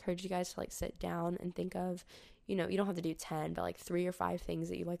highly encourage you guys to like sit down and think of, you don't have to do 10, but like 3 or 5 things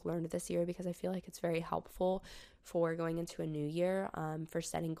that you like learned this year, because I feel like it's very helpful for going into a new year, for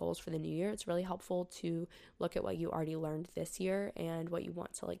setting goals for the new year. It's really helpful to look at what you already learned this year and what you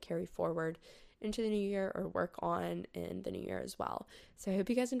want to like carry forward into the new year, or work on in the new year as well. So I hope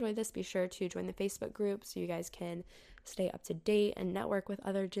you guys enjoyed this. Be sure to join the Facebook group so you guys can stay up to date and network with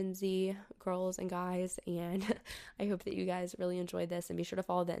other Gen Z girls and guys. And I hope that you guys really enjoyed this, and be sure to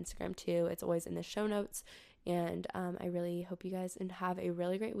follow the Instagram too. It's always in the show notes. And I really hope you guys have a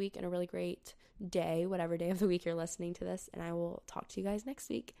really great week and a really great day, whatever day of the week you're listening to this. And I will talk to you guys next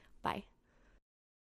week. Bye.